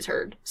whatever he's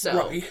heard.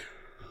 So... Right.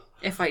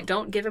 If I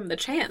don't give him the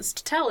chance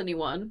to tell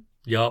anyone,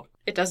 Yup.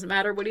 It doesn't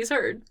matter what he's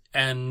heard.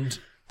 And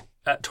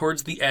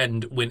towards the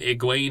end, when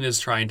Egwene is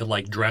trying to,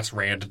 like, dress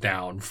Rand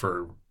down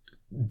for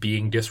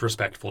being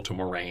disrespectful to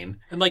Moraine,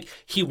 and, like,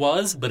 he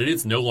was, but it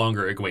is no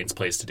longer Egwene's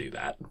place to do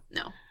that.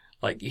 No.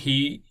 Like,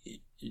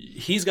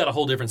 he's got a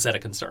whole different set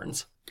of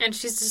concerns. And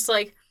she's just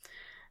like,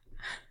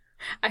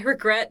 I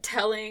regret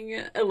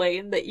telling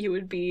Elaine that you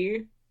would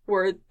be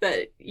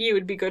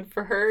good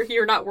for her.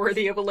 You're not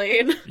worthy of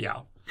Elaine.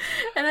 Yeah.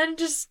 And then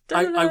just...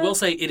 I will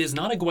say, it is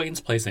not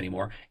Egwene's place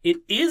anymore. It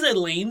is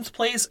Elaine's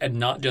place, and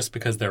not just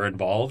because they're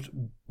involved,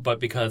 but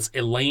because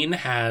Elaine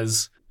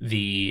has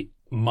the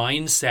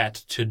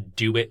mindset to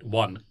do it,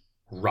 one,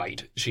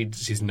 right.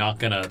 She's not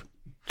going to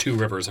Two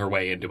Rivers her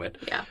way into it.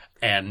 Yeah.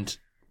 And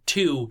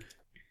two,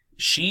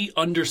 she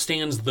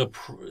understands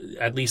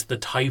at least the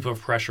type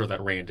of pressure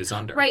that Rand is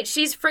under. Right.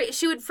 She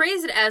would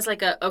phrase it as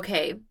like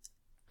okay,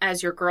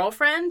 as your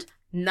girlfriend,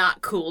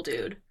 not cool,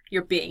 dude.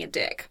 You're being a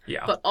dick.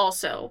 Yeah. But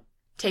also,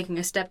 taking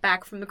a step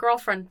back from the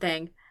girlfriend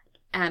thing,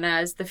 and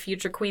as the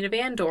future Queen of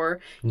Andor,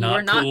 you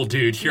are not cool,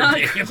 dude. You're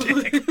being a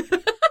dick.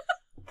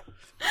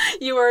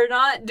 You are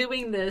not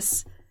doing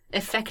this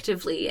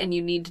effectively, and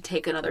you need to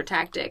take another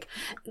tactic.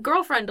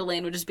 Girlfriend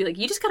Elaine would just be like,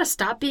 you just gotta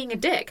stop being a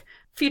dick.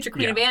 Future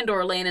Queen of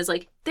Andor Elaine is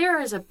like, there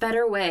is a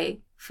better way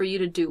for you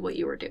to do what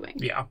you were doing.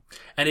 Yeah.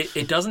 And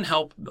it doesn't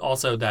help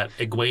also that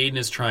Egwene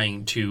is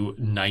trying to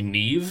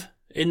Nynaeve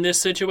in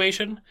this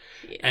situation.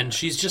 Yeah. And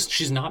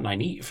she's not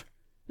Nynaeve.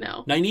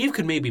 No. Nynaeve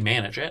could maybe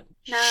manage it.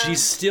 No.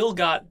 She's still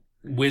got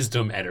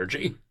wisdom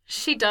energy.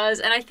 She does,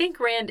 and I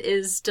think Rand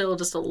is still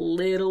just a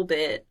little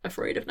bit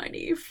afraid of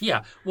Nynaeve.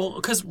 Yeah, well,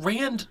 because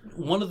Rand,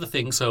 one of the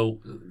things,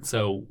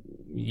 so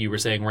you were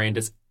saying Rand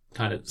is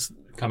kind of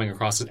coming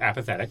across as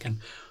apathetic, and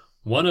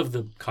one of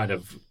the kind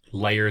of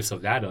layers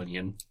of that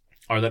onion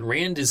are that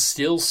Rand is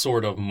still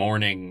sort of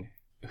mourning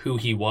who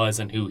he was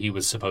and who he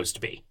was supposed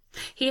to be.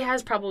 He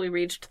has probably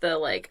reached the,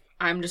 like,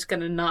 I'm just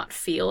going to not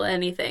feel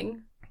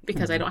anything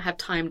because I don't have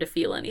time to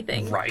feel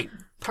anything. Right.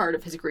 Part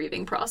of his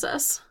grieving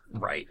process.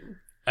 Right.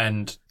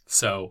 And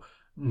so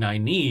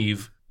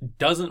Nynaeve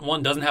doesn't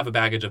have a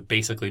baggage of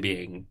basically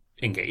being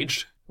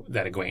engaged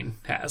that Egwene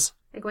has.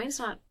 Egwene's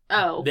not...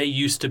 Oh. They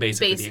used to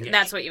basically be engaged.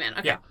 That's what you meant.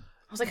 Okay. Yeah.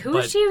 I was like, who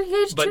is she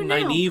engaged to now?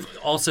 But Nynaeve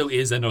also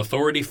is an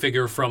authority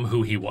figure from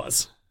who he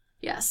was.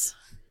 Yes.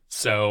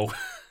 So...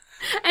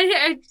 And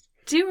I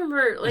do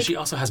remember... like she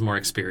also has more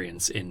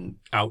experience in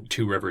out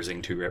Two Rivers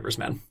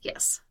men.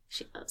 Yes,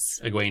 she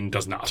does. Egwene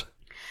does not.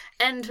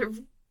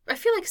 And I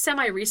feel like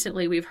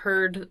semi-recently we've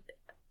heard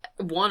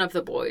one of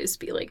the boys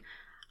be like,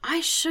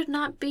 I should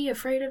not be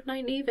afraid of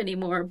Nynaeve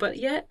anymore, but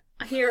yet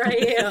here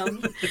I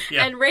am.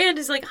 Yeah. And Rand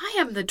is like, I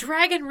am the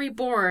dragon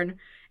reborn,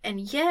 and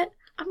yet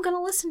I'm going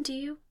to listen to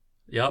you.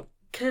 Yep.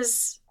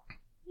 Because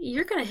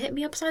you're going to hit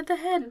me upside the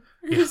head.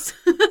 Yeah.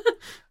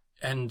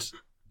 And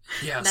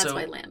yeah, that's so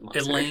why Lan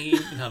loves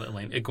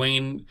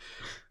Egwene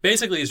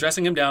basically is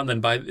dressing him down,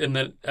 then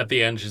at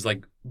the end she's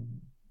like,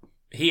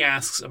 he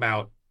asks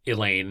about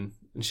Elaine,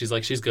 and she's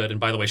like, she's good, and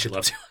by the way, she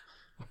loves you.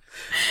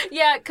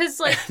 Yeah,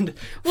 because, like,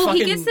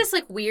 he gets this,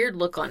 like, weird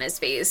look on his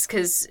face,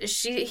 because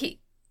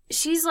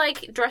she's,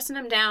 like, dressing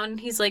him down.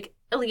 He's like,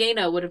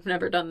 Ilyena would have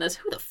never done this.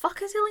 Who the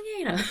fuck is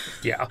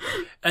Ilyena? Yeah.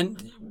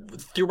 And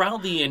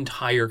throughout the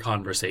entire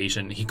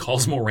conversation, he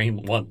calls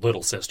Moraine one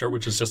little sister,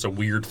 which is just a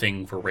weird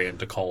thing for Rand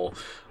to call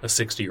a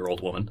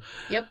 60-year-old woman.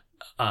 Yep.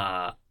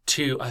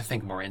 To, I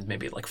think Moraine's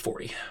maybe, like,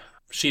 40.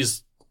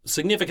 She's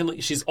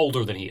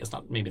older than he is.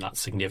 Maybe not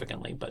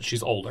significantly, but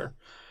she's older.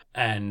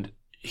 And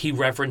he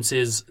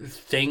references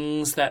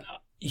things that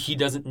he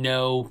doesn't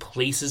know,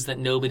 places that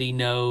nobody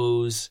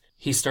knows.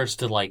 He starts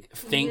to, like,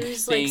 think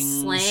use,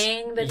 things. Like,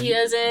 slang that he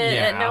doesn't,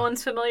 that no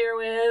one's familiar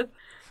with.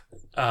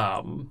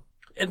 And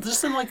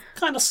just in, like,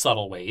 kind of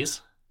subtle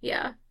ways.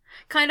 Yeah.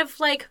 Kind of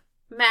like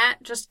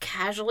Matt just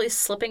casually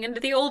slipping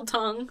into the old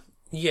tongue.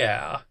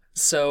 Yeah.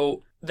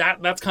 So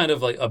that's kind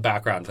of like a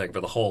background thing for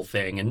the whole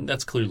thing, and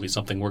that's clearly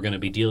something we're going to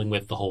be dealing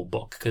with the whole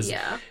book, because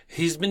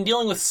he's been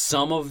dealing with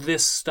some of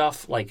this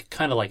stuff, like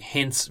kind of like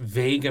hints,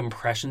 vague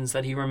impressions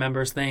that he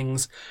remembers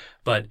things,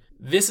 but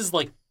this is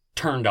like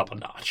turned up a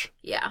notch.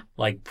 Yeah.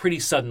 Like pretty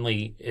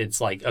suddenly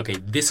it's like, okay,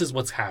 this is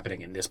what's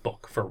happening in this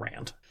book for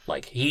Rand.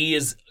 Like he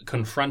is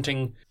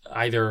confronting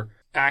either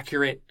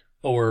accurate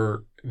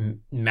or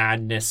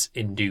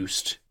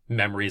madness-induced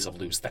memories of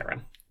Lews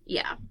Therin.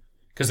 Yeah.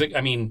 Because,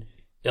 I mean,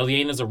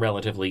 Ilyena's a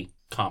relatively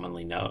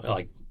commonly known,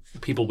 like,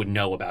 people would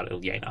know about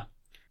Ilyena.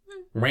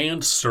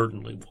 Rand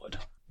certainly would.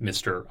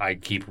 I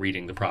keep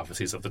reading the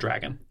prophecies of the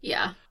dragon.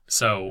 Yeah.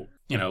 So,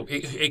 you know,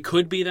 it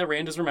could be that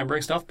Rand is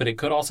remembering stuff, but it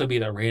could also be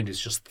that Rand is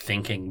just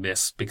thinking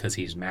this because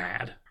he's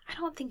mad. I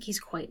don't think he's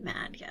quite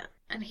mad yet.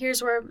 And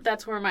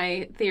that's where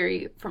my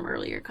theory from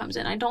earlier comes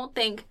in. I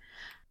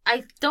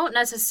don't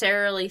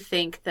necessarily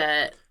think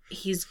that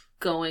he's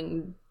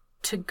going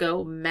to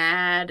go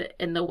mad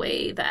in the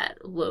way that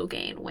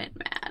Logain went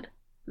mad.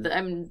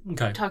 I'm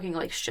talking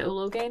like show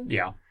Logain.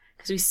 Yeah.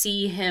 Because we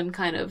see him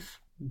kind of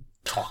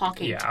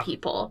talking to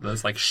people.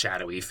 Those like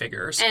shadowy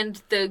figures.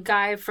 And the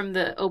guy from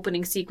the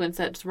opening sequence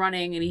that's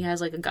running, and he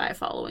has like a guy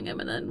following him,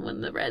 and then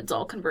when the Reds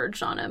all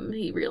converged on him,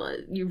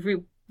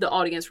 the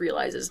audience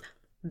realizes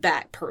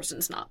that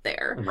person's not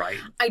there. Right.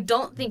 I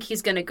don't think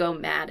he's going to go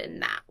mad in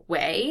that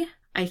way.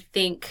 I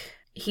think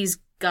he's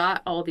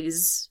got all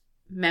these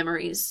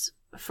memories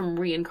from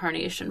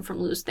reincarnation from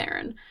Lews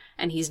Therin,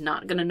 and he's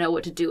not going to know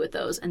what to do with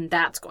those, and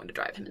that's going to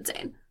drive him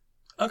insane.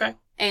 Okay.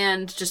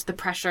 And just the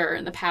pressure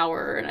and the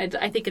power, and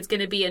I think it's going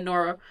to be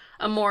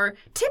a more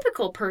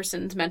typical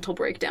person's mental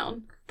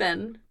breakdown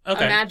than a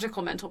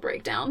magical mental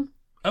breakdown.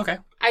 Okay.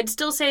 I'd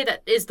still say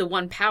that is the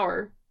one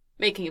power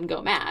making him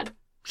go mad.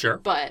 Sure.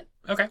 But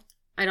okay.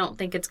 I don't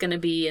think it's going to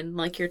be in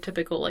like your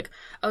typical like,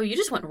 oh, you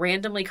just went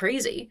randomly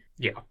crazy.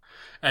 Yeah.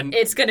 And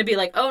it's going to be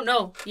like, oh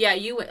no, yeah,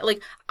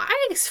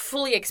 I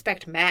fully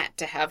expect Matt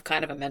to have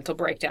kind of a mental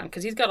breakdown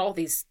because he's got all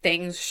these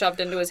things shoved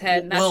into his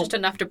head, and that's just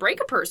enough to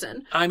break a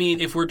person. I mean,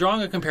 if we're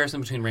drawing a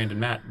comparison between Rand and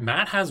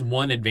Matt has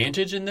one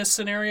advantage in this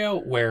scenario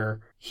where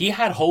he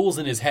had holes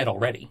in his head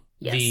already.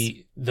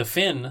 Yes. The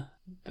Finn,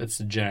 that's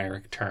a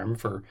generic term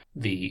for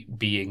the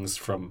beings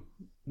from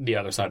the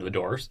other side of the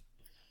doors,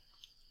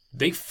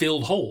 they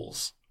filled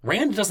holes.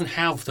 Rand doesn't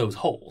have those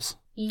holes.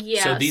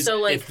 Yeah,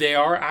 if they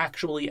are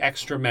actually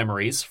extra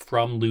memories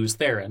from Lews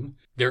Therin,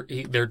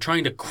 they're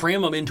trying to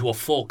cram them into a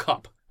full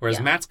cup, whereas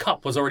Matt's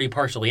cup was already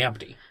partially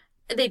empty.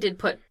 They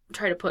did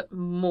try to put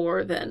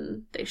more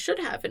than they should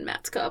have in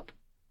Matt's cup,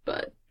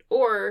 I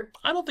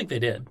don't think they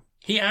did.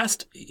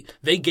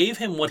 They gave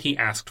him what he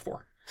asked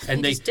for,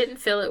 and they just didn't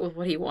fill it with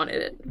what he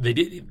wanted it. They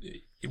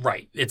did.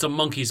 Right. It's a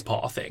monkey's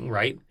paw thing,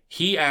 right?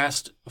 He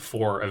asked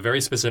for a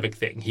very specific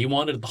thing. He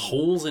wanted the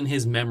holes in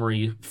his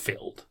memory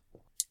filled.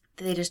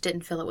 They just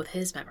didn't fill it with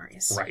his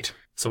memories. Right.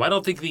 So I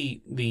don't think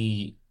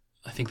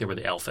I think they were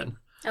the Elfin.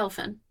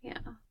 Elfin, yeah.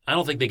 I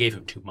don't think they gave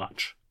him too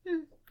much. Yeah.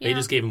 They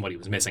just gave him what he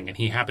was missing, and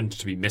he happened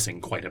to be missing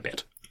quite a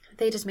bit.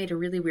 They just made a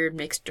really weird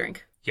mixed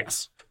drink.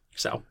 Yes.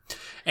 So,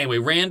 anyway,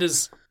 Rand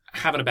is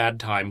having a bad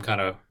time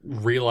kind of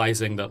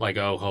realizing that, like,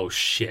 oh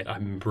shit,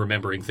 I'm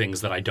remembering things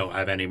that I don't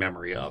have any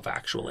memory of,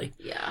 actually.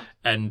 Yeah.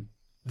 And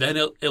then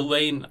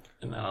Egwene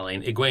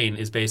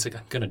is basically,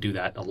 I'm going to do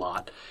that a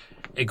lot.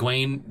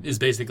 Egwene is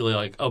basically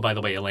like, oh, by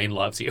the way, Elaine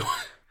loves you.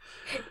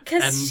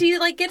 Because she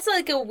gets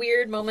a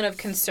weird moment of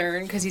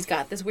concern because he's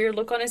got this weird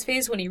look on his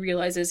face when he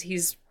realizes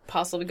he's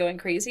possibly going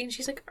crazy. And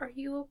she's like, are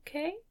you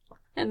okay?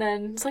 And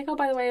then it's like, oh,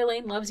 by the way,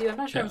 Elaine loves you. I'm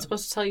not sure I'm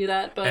supposed to tell you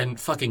that, but... And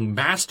fucking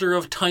master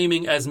of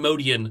timing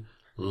Asmodean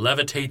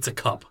levitates a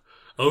cup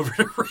over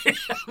to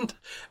Rand.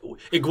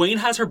 Egwene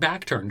has her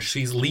back turned.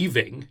 She's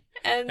leaving.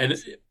 And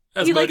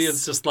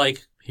Asmodean's just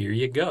like, here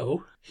you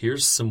go.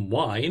 Here's some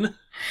wine.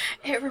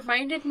 It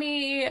reminded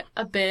me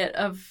a bit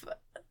of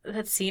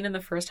that scene in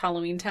the first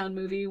Halloween Town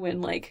movie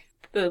when,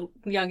 the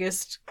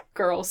youngest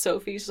girl,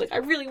 Sophie, she's like, I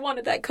really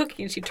wanted that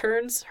cookie. And she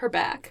turns her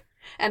back.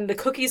 And the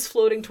cookie's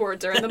floating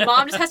towards her. And the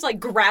mom just has to,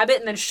 grab it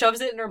and then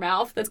shoves it in her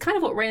mouth. That's kind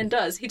of what Rand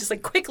does. He just,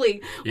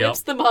 quickly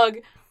whips the mug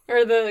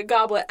or the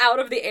goblet out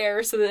of the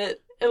air so that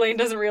Elaine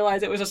doesn't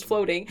realize it was just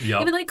floating.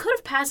 Yep. Even, could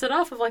have passed it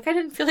off of, I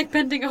didn't feel like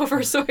bending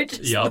over, so I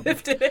just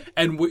lifted it.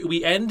 And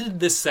we ended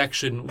this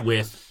section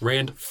with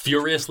Rand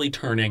furiously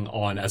turning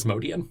on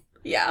Asmodean.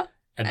 Yeah.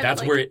 And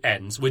that's where it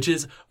ends, which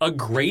is a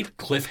great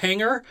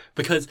cliffhanger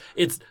because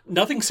it's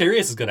nothing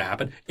serious is going to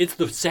happen. It's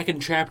the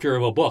second chapter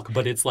of a book,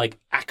 but it's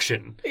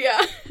action.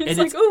 Yeah.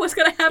 It's ooh, what's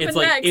going to happen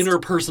next? It's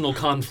interpersonal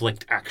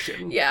conflict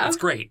action. Yeah. It's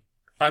great.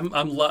 I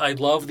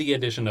love the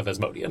addition of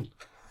Asmodean.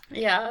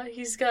 Yeah,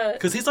 he's got...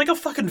 Because he's a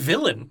fucking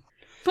villain.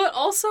 But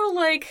also,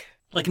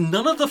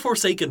 none of the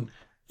Forsaken...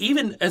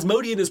 Even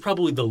Asmodean is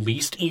probably the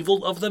least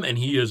evil of them, and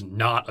he is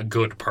not a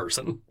good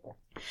person.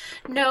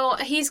 No,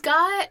 he's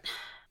got...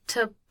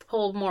 To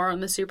pull more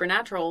on the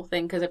supernatural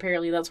thing, because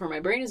apparently that's where my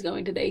brain is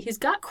going today. He's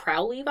got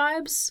Crowley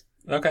vibes.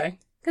 Okay.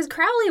 Because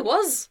Crowley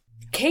was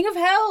king of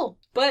hell,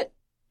 but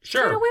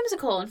sure, kind of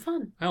whimsical and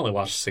fun. I only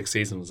watched 6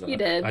 seasons. You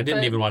did. I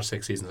didn't even watch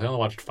 6 seasons. I only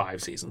watched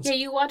 5 seasons. Yeah,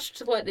 you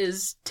watched what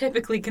is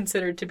typically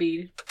considered to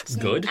be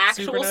good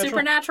actual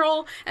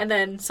supernatural, and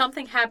then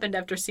something happened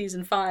after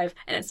season 5,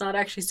 and it's not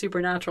actually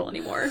supernatural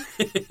anymore.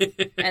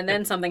 And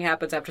then something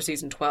happens after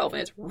season 12,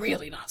 and it's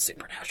really not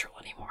supernatural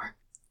anymore.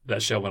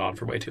 That show went on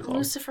for way too long.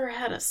 Lucifer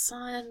had a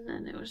son,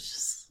 and it was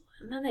just...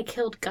 And then they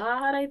killed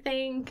God, I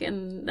think,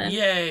 and then...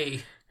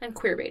 Yay! And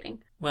queerbaiting.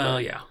 Well,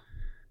 yeah.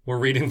 We're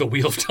reading The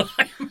Wheel of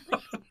Time.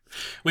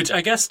 Which, I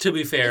guess, to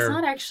be fair, it's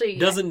not actually...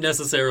 doesn't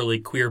necessarily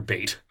queer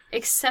bait.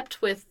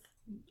 Except with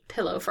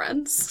pillow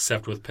friends.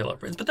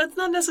 But that's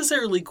not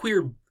necessarily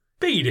queer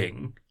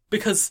baiting.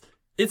 Because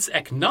it's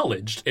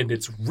acknowledged, and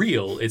it's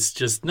real. It's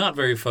just not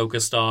very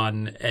focused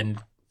on, and...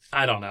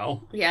 I don't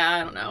know. Yeah,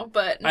 I don't know,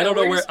 but no, I don't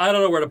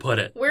know where to put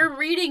it. We're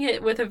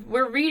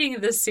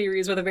reading this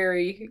series with a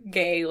very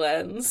gay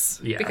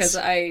lens. Yes. Because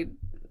I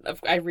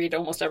read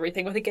almost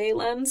everything with a gay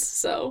lens,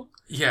 so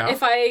yeah. If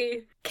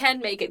I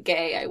can make it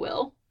gay, I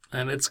will.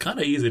 And it's kind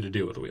of easy to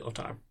do with The Wheel of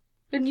Time.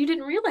 And you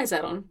didn't realize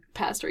that on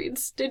past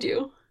reads, did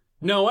you?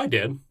 No, I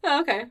did.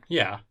 Oh, okay.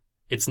 Yeah.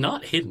 It's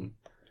not hidden.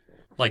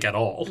 like, at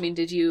all. I mean,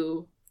 did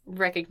you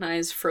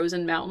recognize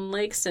frozen mountain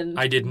lakes and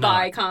I did not.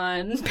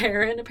 Bicon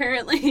Perrin,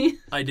 apparently?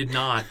 I did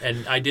not,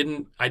 and I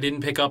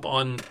didn't pick up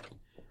on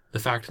the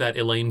fact that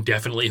Elaine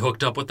definitely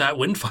hooked up with that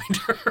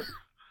Windfinder.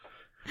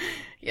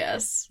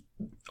 Yes.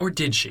 Or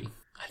did she?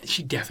 I think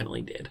she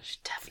definitely did. She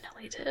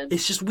definitely did.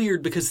 It's just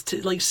weird because,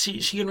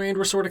 she and Rand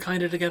were sort of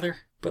kind of together.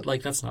 But,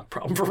 that's not a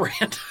problem for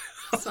Rand.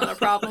 It's not a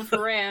problem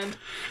for Rand.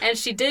 And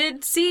she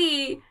did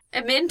see...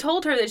 Min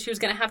told her that she was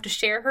going to have to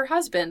share her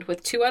husband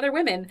with 2 other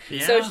women.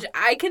 Yeah. So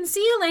I can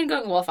see Elaine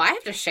going, well, if I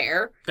have to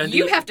share,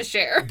 you have to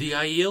share. The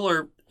Aiel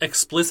are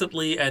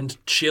explicitly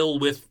and chill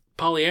with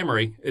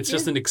polyamory. It's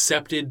just an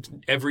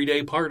accepted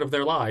everyday part of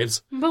their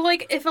lives.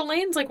 But, if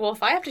Elaine's like, well,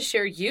 if I have to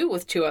share you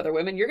with 2 other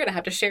women, you're going to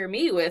have to share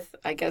me with,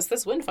 I guess,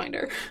 this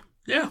Windfinder.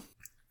 Yeah.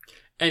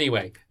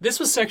 Anyway, this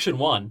was section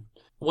 1.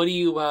 What do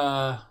you,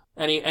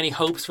 any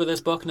hopes for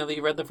this book now that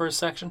you read the first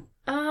section?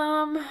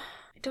 I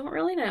don't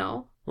really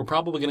know. We're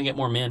probably going to get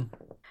more Min.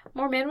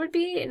 More Min would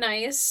be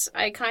nice.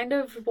 I kind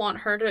of want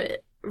her to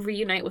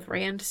reunite with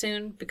Rand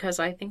soon because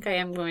I think I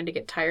am going to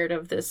get tired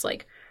of this,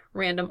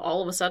 random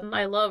all of a sudden.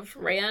 I love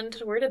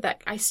Rand. Where did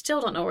that... I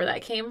still don't know where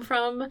that came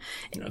from.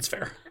 That's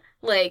fair.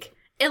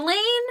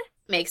 Elaine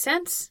makes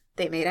sense.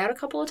 They made out a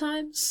couple of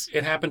times.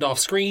 It happened off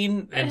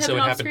screen, and so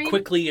it happened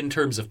quickly in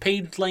terms of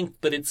page length,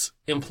 but it's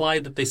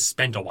implied that they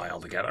spent a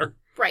while together.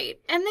 Right.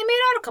 And they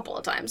made out a couple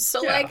of times.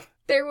 So,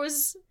 there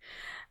was...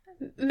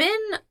 Min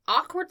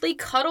awkwardly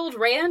cuddled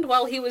Rand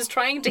while he was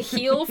trying to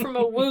heal from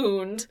a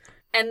wound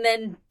and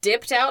then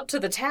dipped out to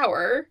the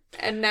tower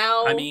and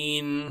now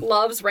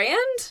loves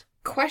Rand?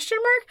 Question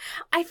mark?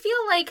 I feel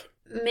like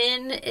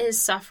Min is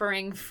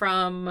suffering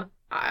from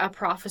a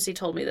prophecy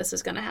told me this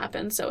is going to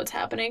happen, so it's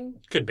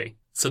happening. Could be.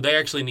 So they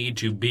actually need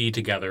to be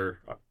together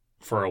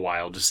for a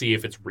while to see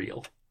if it's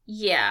real.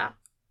 Yeah.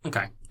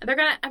 Okay. They're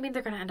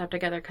gonna end up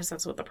together because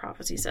that's what the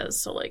prophecy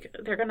says. So,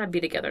 they're gonna be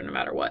together no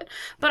matter what.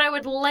 But I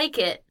would like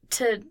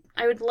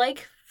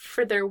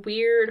for their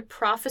weird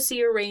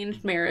prophecy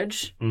arranged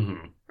marriage,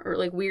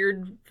 or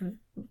weird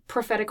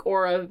prophetic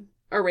aura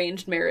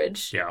arranged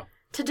marriage,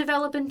 to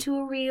develop into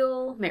a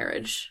real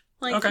marriage.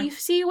 You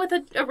see what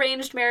the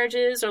arranged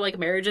marriages or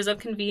marriages of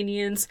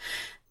convenience,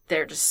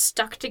 they're just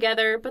stuck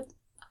together, but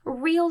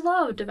real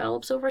love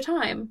develops over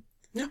time.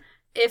 Yeah.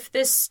 If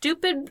this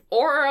stupid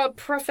aura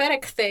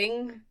prophetic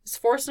thing is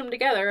forcing them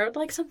together, I would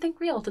like something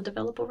real to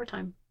develop over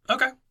time.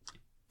 Okay.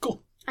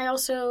 Cool. I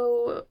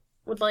also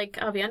would like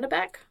Avienda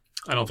back.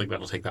 I don't think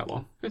that'll take that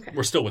long. Okay.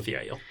 We're still with the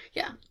Aiel.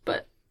 Yeah,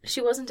 but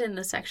she wasn't in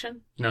this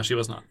section. No, she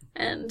was not.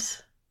 And...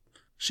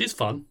 she's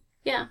fun.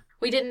 Yeah.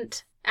 We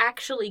didn't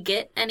actually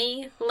get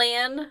any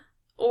Lan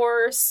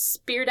or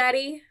Spear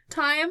Daddy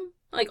time,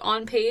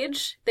 on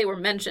page. They were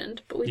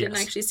mentioned, but we didn't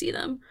actually see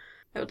them.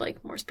 I would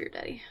like more Spear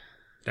Daddy.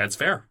 That's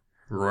fair.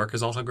 Rourke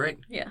is also great.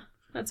 Yeah,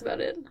 that's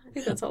about it. I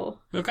think that's all.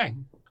 Okay.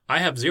 I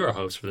have 0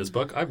 hopes for this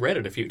book. I've read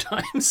it a few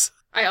times.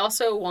 I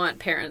also want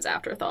Perrin's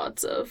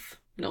afterthoughts of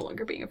no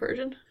longer being a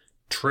virgin.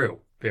 True.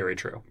 Very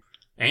true.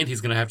 And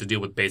he's going to have to deal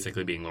with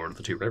basically being Lord of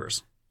the Two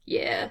Rivers.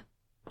 Yeah.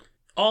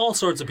 All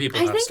sorts of people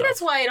have stuff. I think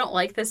that's why I don't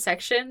like this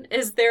section,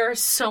 is there are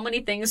so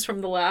many things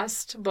from the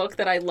last book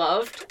that I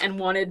loved and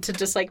wanted to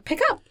just, pick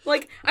up.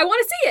 I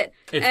want to see it.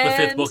 It's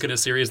the 5th book in a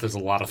series. There's a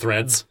lot of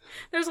threads.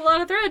 There's a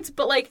lot of threads,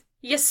 but,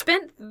 you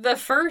spent the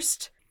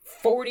first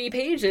 40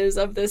 pages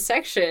of this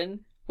section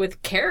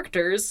with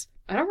characters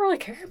I don't really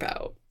care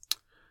about.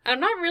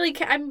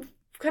 I'm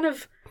kind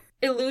of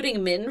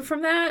eluding Min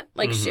from that.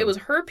 It was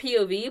her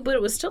POV, but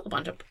it was still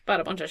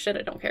about a bunch of shit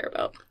I don't care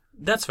about.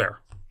 That's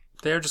fair.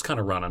 They're just kind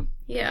of running.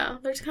 Yeah,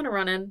 they're just kind of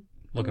running.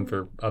 Looking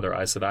for other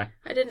Aes Sedai.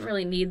 I didn't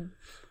really need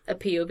a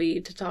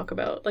POV to talk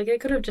about.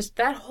 It could have just...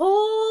 that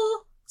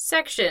whole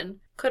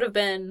section could have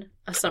been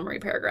a summary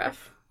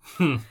paragraph.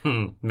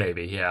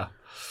 Maybe, yeah.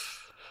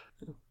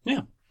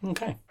 Yeah,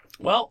 okay.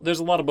 Well, there's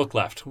a lot of book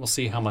left. We'll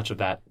see how much of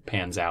that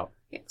pans out.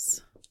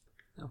 Yes.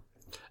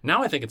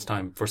 Now I think it's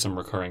time for some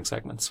recurring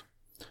segments.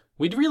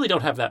 We really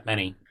don't have that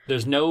many.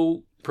 There's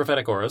no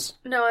prophetic auras.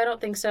 No, I don't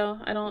think so.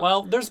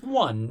 Well, there's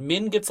one.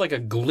 Min gets a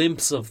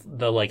glimpse of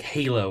the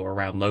halo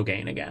around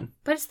Logain again.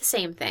 But it's the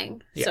same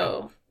thing. Yeah.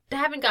 So I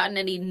haven't gotten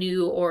any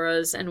new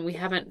auras and we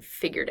haven't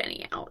figured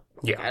any out.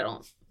 Yeah. I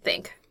don't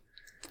think.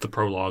 The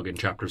prologue in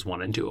chapters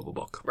 1 and 2 of a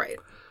book. Right.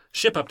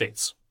 Ship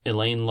updates.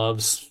 Elaine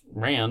loves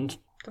Rand.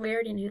 We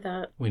already knew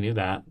that. We knew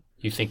that.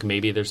 You think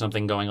maybe there's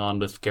something going on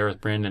with Gareth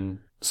Bryn and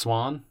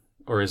Swan?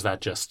 Or is that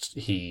just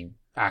he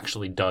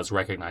actually does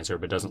recognize her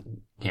but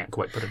can't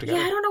quite put it together?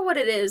 Yeah, I don't know what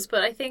it is,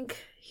 but I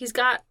think he's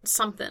got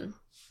something.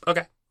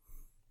 Okay.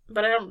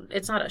 But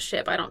it's not a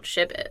ship. I don't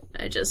ship it.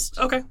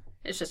 Okay.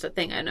 It's just a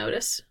thing I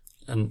noticed.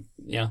 And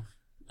yeah.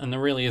 And there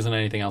really isn't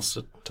anything else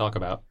to talk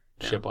about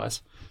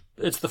ship-wise.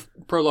 It's the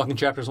prologue in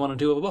chapters 1 and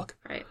 2 of a book.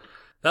 Right.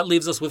 That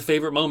leaves us with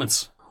favorite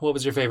moments. What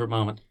was your favorite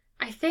moment?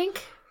 I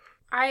think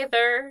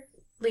either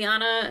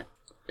Lyanna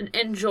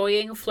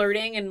enjoying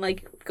flirting and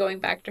going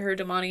back to her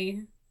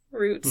Damani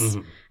roots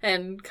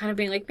and kind of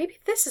being maybe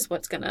this is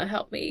what's going to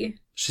help me.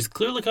 She's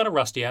clearly kind of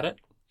rusty at it.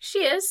 She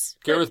is.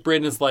 Gareth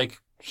Bryn is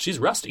she's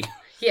rusty.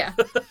 Yeah.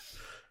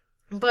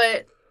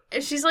 But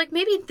she's like,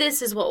 maybe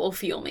this is what will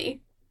fuel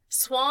me.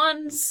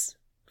 Swan's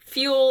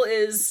fuel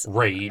is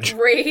Rage.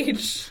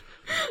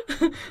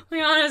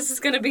 Lyanna's is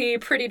going to be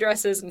pretty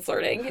dresses and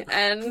flirting,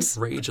 and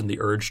Rage and the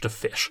urge to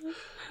fish.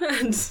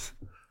 and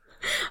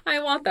I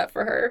want that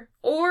for her.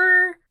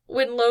 Or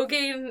when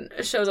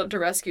Logain shows up to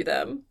rescue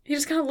them, he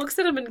just kind of looks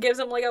at him and gives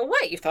him like a,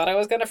 what, you thought I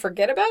was going to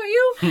forget about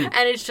you?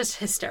 And it's just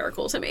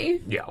hysterical to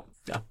me. Yeah.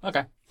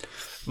 Okay.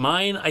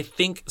 Mine, I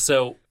think,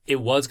 so it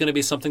was going to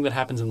be something that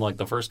happens in like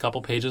the first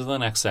couple pages of the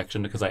next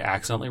section because I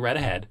accidentally read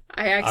ahead.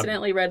 I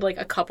accidentally read like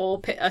a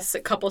couple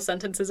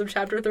sentences of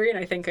chapter 3, and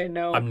I think I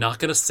know. I'm not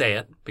going to say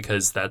it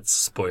because that's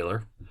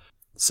spoiler.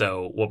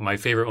 So what my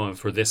favorite one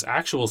for this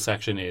actual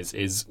section is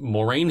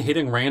Moiraine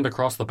hitting Rand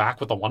across the back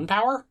with the one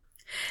power?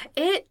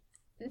 It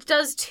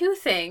does two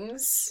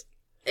things.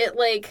 It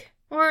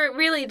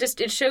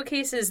it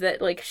showcases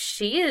that like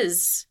she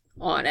is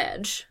on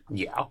edge.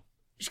 Yeah.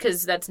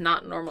 Because that's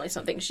not normally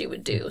something she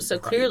would do. So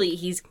clearly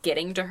he's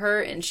getting to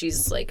her and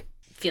she's like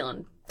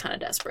feeling kind of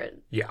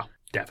desperate. Yeah,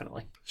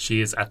 definitely.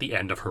 She is at the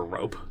end of her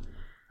rope.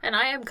 And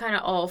I am kind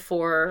of all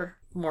for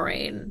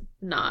Moiraine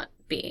not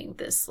being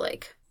this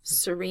like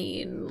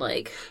serene,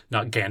 like...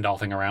 Not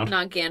Gandalfing around.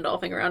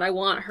 I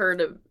want her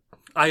to...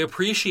 I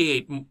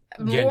appreciate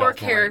more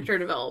character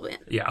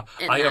development. Yeah.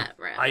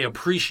 I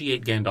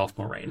appreciate Gandalf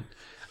Moiraine.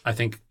 I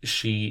think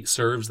she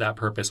serves that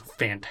purpose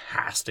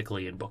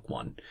fantastically in book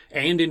 1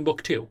 and in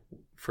book 2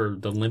 for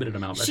the limited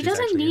amount that she she's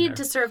doesn't actually need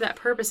to serve that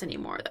purpose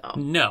anymore, though.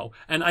 No.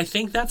 And I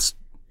think that's,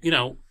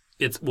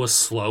 it was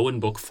slow in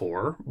book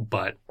 4,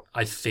 but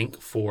I think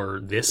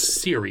for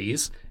this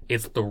series,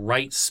 it's the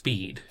right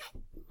speed.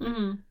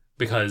 Mm-hmm.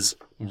 Because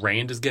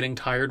Rand is getting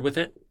tired with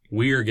it.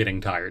 We're getting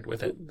tired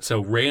with it.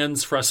 So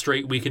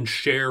we can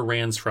share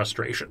Rand's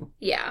frustration.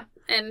 Yeah.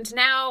 And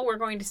now we're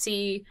going to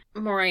see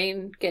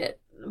Moiraine get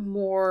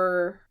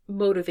more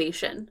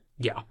motivation.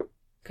 Yeah.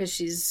 Because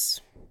she's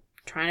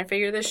trying to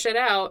figure this shit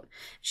out.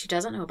 She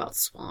doesn't know about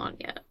Swan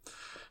yet.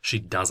 She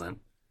doesn't.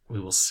 We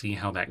will see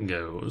how that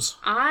goes.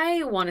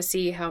 I want to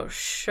see how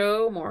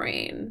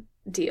Moiraine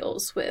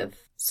deals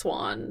with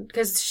Swan.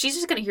 Because she's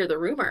just going to hear the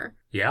rumor.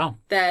 Yeah.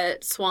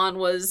 That Swan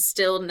was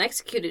still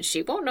executed.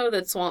 She won't know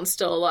that Swan's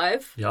still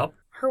alive. Yep.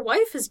 Her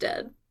wife is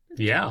dead.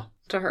 Yeah.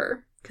 To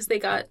her. Because they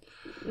got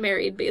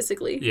married,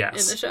 basically,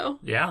 yes. in the show.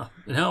 Yeah.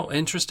 No,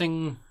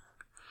 interesting.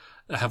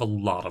 I have a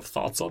lot of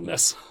thoughts on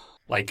this.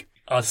 Like,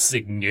 a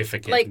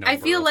significant number I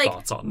feel of like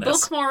thoughts on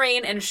this. Book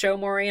Moiraine and Show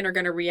Moiraine are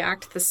going to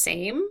react the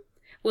same.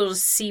 We'll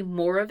just see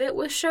more of it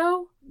with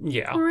Show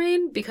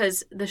Moiraine,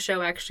 because the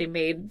show actually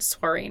made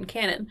Soiraine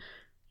canon.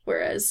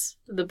 Whereas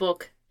the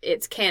book,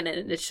 it's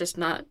canon. It's just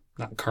not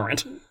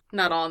current.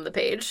 Not on the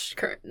page.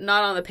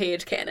 Not on the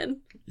page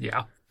canon.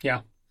 Yeah.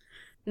 Yeah.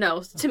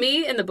 No, to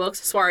me, in the books,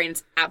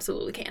 Soiraine's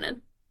absolutely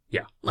canon.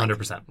 Yeah,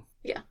 100%.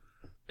 Yeah.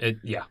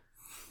 Yeah.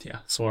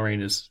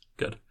 Soiraine is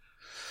good.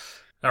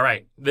 All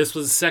right. This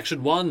was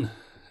section 1.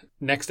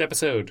 Next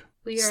episode,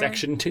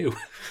 section 2.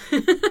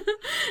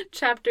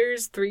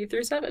 Chapters 3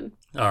 through 7.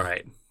 All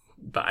right.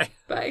 Bye.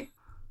 Bye.